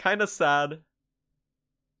 Kind of sad.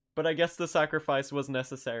 But I guess the sacrifice was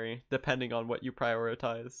necessary, depending on what you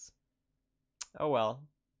prioritize. Oh well.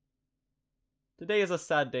 Today is a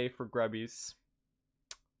sad day for grubbies.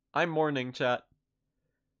 I'm mourning, chat.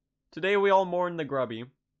 Today we all mourn the grubby.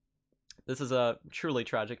 This is a truly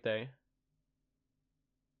tragic day.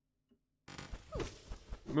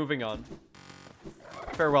 Moving on.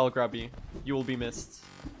 Farewell, grubby. You will be missed.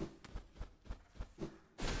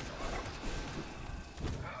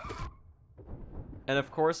 And of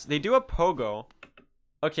course, they do a pogo.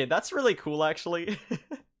 Okay, that's really cool, actually.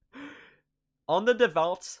 On the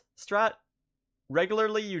Devout strat,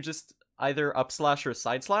 regularly you just... either up slash or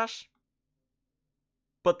side slash.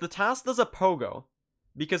 But the TAS does a pogo,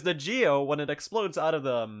 because the Geo, when it explodes out of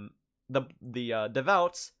the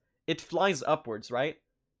Devouts, it flies upwards, right?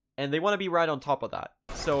 And they want to be right on top of that.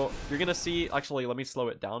 So you're gonna see, actually, let me slow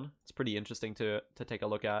it down. It's pretty interesting to take a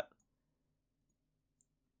look at.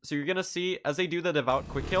 So you're gonna see, as they do the Devout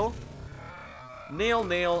quick kill, nail,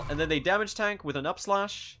 nail, and then they damage tank with an up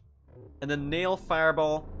slash, and then nail,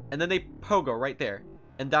 fireball, and then they pogo right there,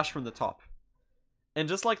 and dash from the top. And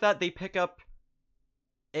just like that, they pick up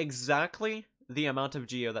exactly the amount of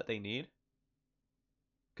Geo that they need.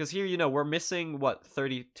 Because here, you know, we're missing, what,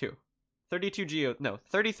 32? 32 Geo, no,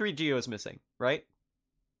 33 Geo is missing, right?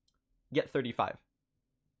 Get 35.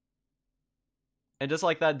 And just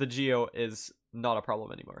like that, the Geo is not a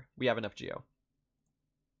problem anymore. We have enough Geo.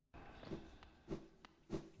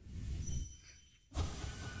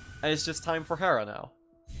 And it's just time for Hera now.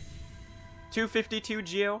 252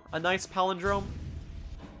 Geo, a nice palindrome.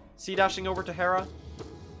 C-dashing over to Hera.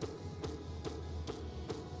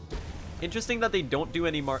 Interesting that they don't do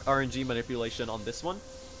any RNG manipulation on this one.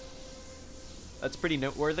 That's pretty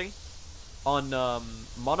noteworthy. On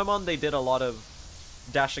Monomon, they did a lot of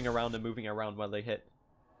dashing around and moving around while they hit.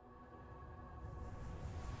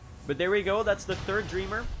 But there we go, that's the third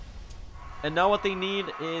Dreamer. And now what they need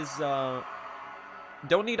is...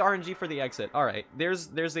 don't need RNG for the exit. Alright, there's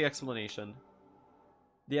the explanation.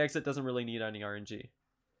 The exit doesn't really need any RNG.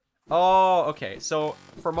 Oh, okay. So,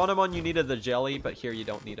 for Monomon you needed the jelly, but here you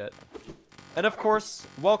don't need it. And of course,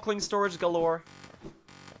 Wallcling Storage galore.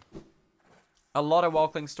 A lot of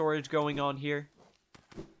Wallcling Storage going on here.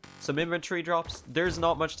 Some inventory drops. There's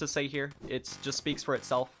not much to say here. It just speaks for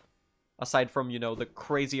itself. Aside from, you know, the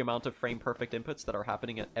crazy amount of frame-perfect inputs that are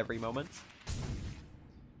happening at every moment.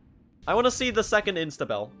 I want to see the second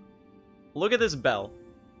insta-bell. Look at this bell.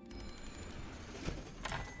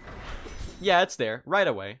 Yeah, it's there. Right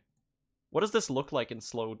away. What does this look like in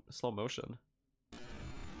slow motion?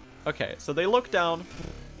 Okay, so they look down.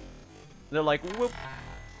 They're like, whoop.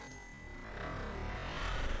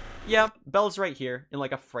 Yeah, bell's right here in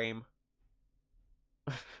like a frame.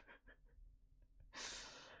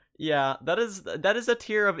 Yeah, that is a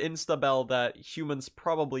tier of insta-bell that humans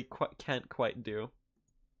probably can't quite do.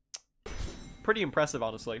 Pretty impressive,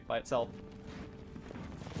 honestly, by itself.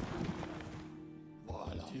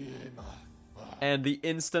 And the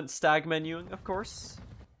instant stag menuing, of course.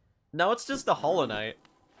 Now it's just a Hollow Knight.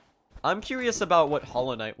 I'm curious about what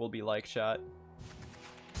Hollow Knight will be like, chat.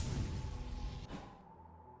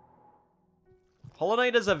 Hollow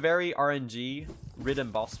Knight is a very RNG-ridden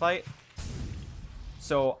boss fight.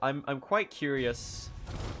 So I'm quite curious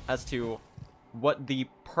as to what the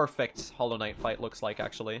perfect Hollow Knight fight looks like,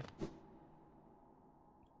 actually.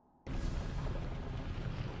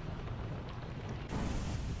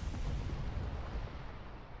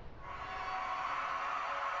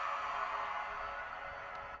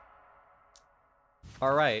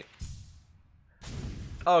 Alright.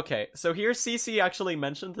 Okay, so here CC actually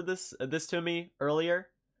mentioned this to me earlier.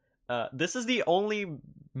 This is the only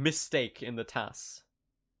mistake in the TAS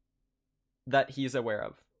that he's aware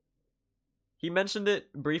of. He mentioned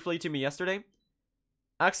it briefly to me yesterday.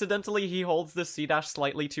 Accidentally, he holds the C-dash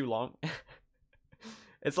slightly too long.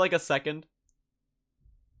 It's like a second.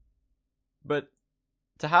 But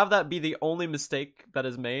to have that be the only mistake that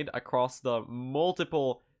is made across the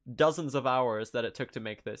multiple dozens of hours that it took to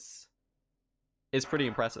make this is pretty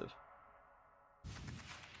impressive.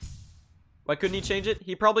 Why couldn't he change it?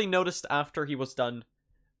 He probably noticed after he was done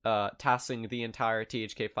tassing the entire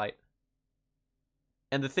THK fight.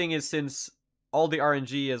 And the thing is, since all the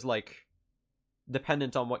RNG is like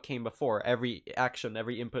dependent on what came before, every action,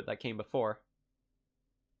 every input that came before,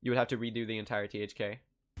 you would have to redo the entire THK.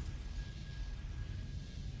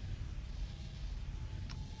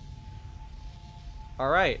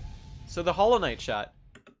 Alright, so the Hollow Knight chat.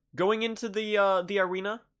 Going into the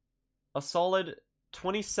arena, a solid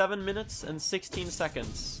 27 minutes and 16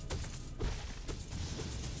 seconds.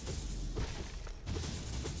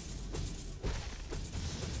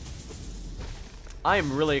 I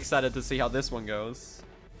am really excited to see how this one goes.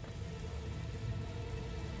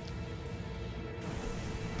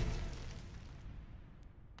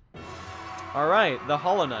 Alright, the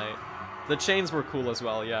Hollow Knight. The chains were cool as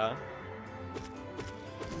well, yeah.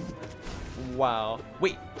 Wow.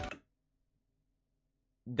 Wait.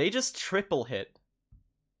 They just triple hit.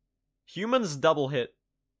 Humans double hit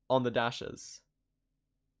on the dashes.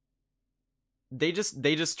 They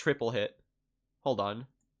just triple hit. Hold on.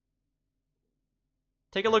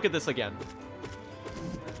 Take a look at this again.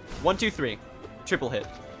 1, 2, 3. Triple hit.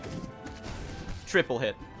 Triple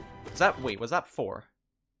hit. Is that, wait, was that 4?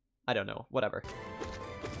 I don't know. Whatever.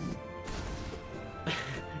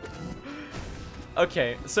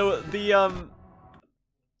 Okay, so the,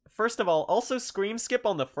 first of all, also scream skip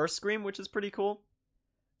on the first scream, which is pretty cool.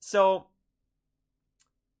 So,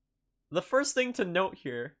 the first thing to note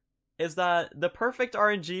here is that the perfect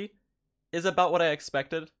RNG is about what I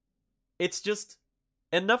expected. It's just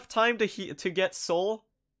enough time to get soul,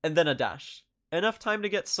 and then a dash. Enough time to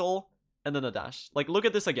get soul, and then a dash. Like, look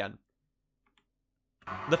at this again.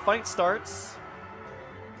 The fight starts,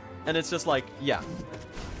 and it's just like, yeah.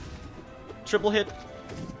 Triple hit.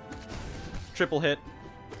 Triple hit.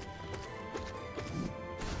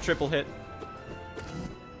 Triple hit.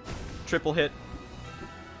 Triple hit.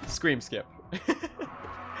 Scream skip.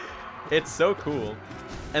 It's so cool.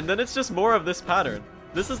 And then it's just more of this pattern.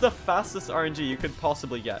 This is the fastest RNG you could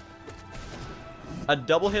possibly get. A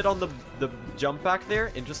double hit on the jump back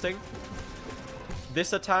there. Interesting.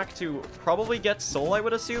 This attack to probably get soul, I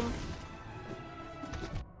would assume.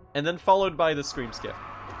 And then followed by the scream skip.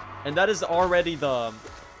 And that is already the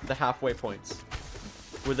halfway points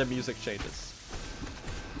where the music changes.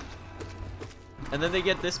 And then they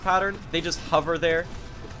get this pattern. They just hover there.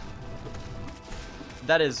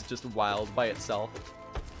 That is just wild by itself.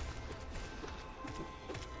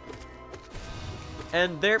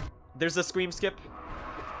 And there's a scream skip.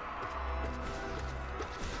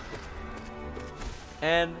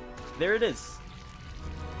 And there it is.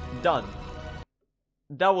 Done.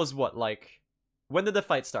 That was what, like... When did the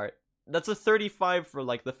fight start? That's a 35 for,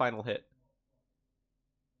 like, the final hit.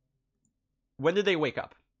 When did they wake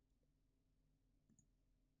up?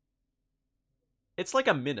 It's like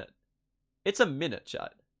a minute. It's a minute,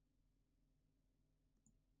 chat.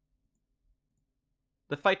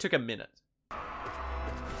 The fight took a minute.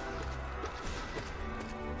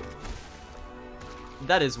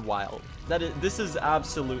 That is wild. This is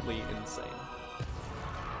absolutely insane.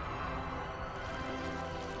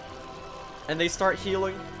 And they start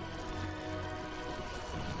healing.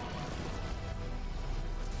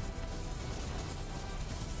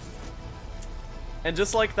 And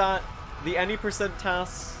just like that, the any %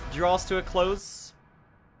 TAS draws to a close,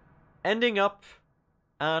 ending up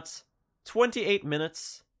at 28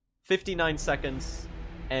 minutes, 59 seconds,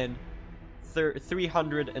 and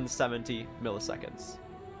 370 milliseconds.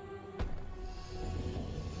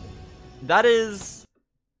 That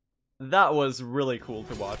was really cool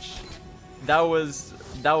to watch. That was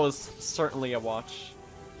certainly a watch.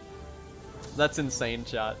 That's insane,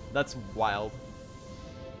 chat. That's wild.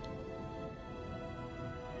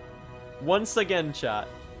 Once again, chat.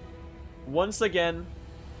 Once again,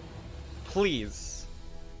 please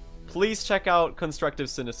check out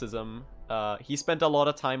Constructivecynicism. He spent a lot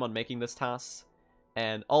of time on making this TAS,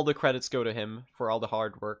 and all the credits go to him for all the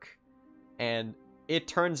hard work. And it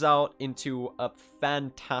turns out into a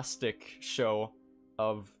fantastic show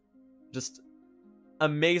of just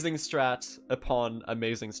amazing strat upon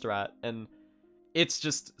amazing strat, and it's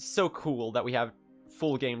just so cool that we have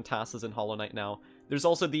full game TASes in Hollow Knight now. There's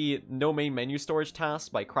also the No Main Menu Storage TAS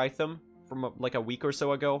by Crytham from like a week or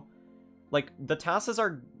so ago. Like, the TASes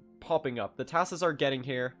are popping up. The TASes are getting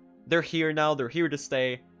here. They're here now. They're here to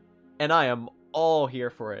stay. And I am all here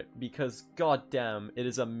for it because goddamn, it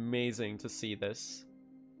is amazing to see this.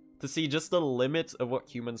 To see just the limit of what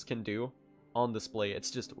humans can do on display.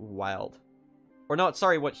 It's just wild. Or not,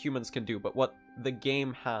 sorry, what humans can do, but what the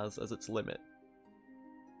game has as its limit.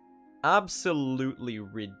 Absolutely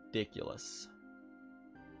ridiculous.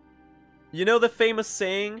 You know the famous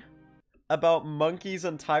saying about monkeys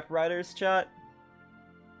and typewriters, chat?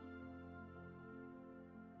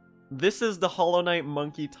 This is the Hollow Knight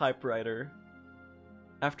monkey typewriter.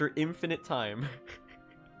 After infinite time.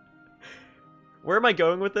 Where am I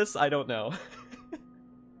going with this? I don't know.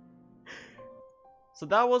 So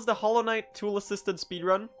that was the Hollow Knight tool-assisted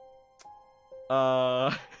speedrun.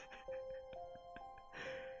 That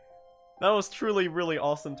was truly really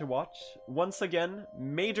awesome to watch. Once again,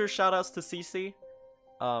 major shoutouts to CC.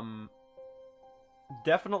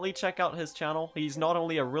 Definitely check out his channel. He's not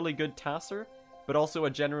only a really good TASer, but also a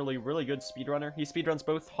generally really good speedrunner. He speedruns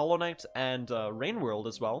both Hollow Knight and Rain World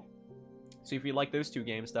as well. So if you like those two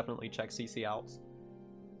games, definitely check CC out.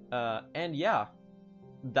 And yeah,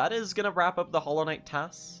 that is gonna wrap up the Hollow Knight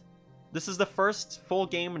TAS. This is the first full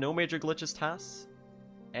game, no major glitches TAS.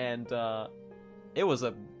 And it was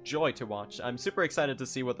a joy to watch. I'm super excited to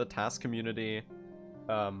see what the TAS community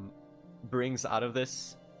brings out of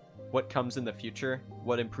this. What comes in the future,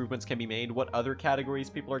 what improvements can be made, what other categories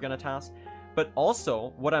people are gonna TAS. But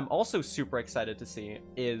also, what I'm also super excited to see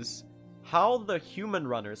is how the human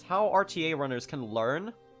runners, how RTA runners can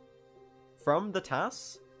learn from the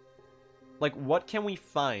TAS Like, what can we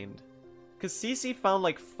find? Because CC found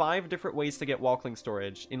like 5 different ways to get Wallcling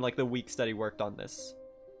Storage in like the weeks that he worked on this.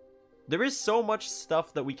 There is so much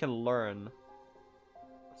stuff that we can learn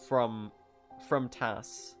from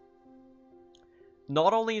TAS.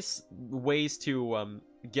 Not only ways to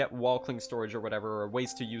get Wallcling Storage or whatever, or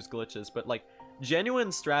ways to use glitches, but like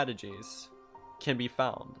genuine strategies can be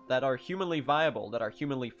found that are humanly viable, that are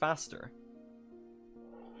humanly faster.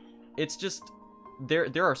 It's just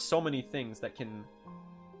there are so many things that can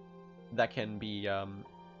be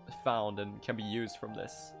found and can be used from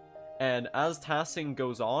this. And as tassing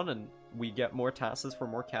goes on and we get more tasks for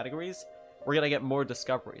more categories, we're gonna get more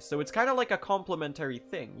discoveries. So it's kind of like a complementary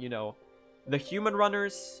thing, you know. The human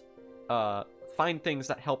runners find things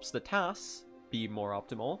that helps the tasks be more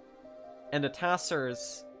optimal, and the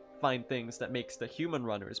tassers find things that makes the human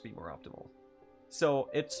runners be more optimal. So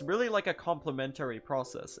it's really like a complementary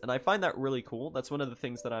process, and I find that really cool. That's one of the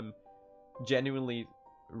things that I'm genuinely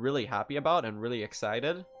really happy about and really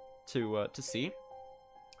excited to see,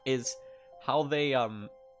 is how they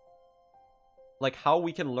like how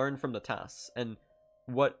we can learn from the tasks and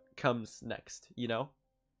what comes next, you know?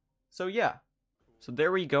 So yeah. So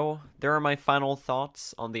there we go. There are my final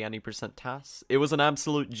thoughts on the Any % TAS. It was an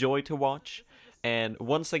absolute joy to watch. And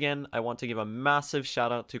once again, I want to give a massive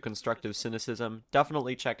shout out to Constructivecynicism.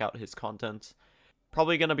 Definitely check out his content.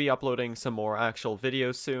 Probably going to be uploading some more actual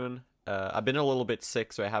videos soon. I've been a little bit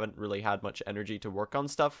sick, so I haven't really had much energy to work on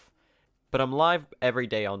stuff. But I'm live every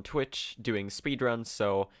day on Twitch doing speedruns,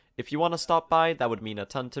 so if you want to stop by, that would mean a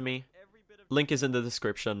ton to me. Link is in the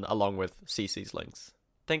description along with CC's links.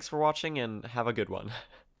 Thanks for watching and have a good one.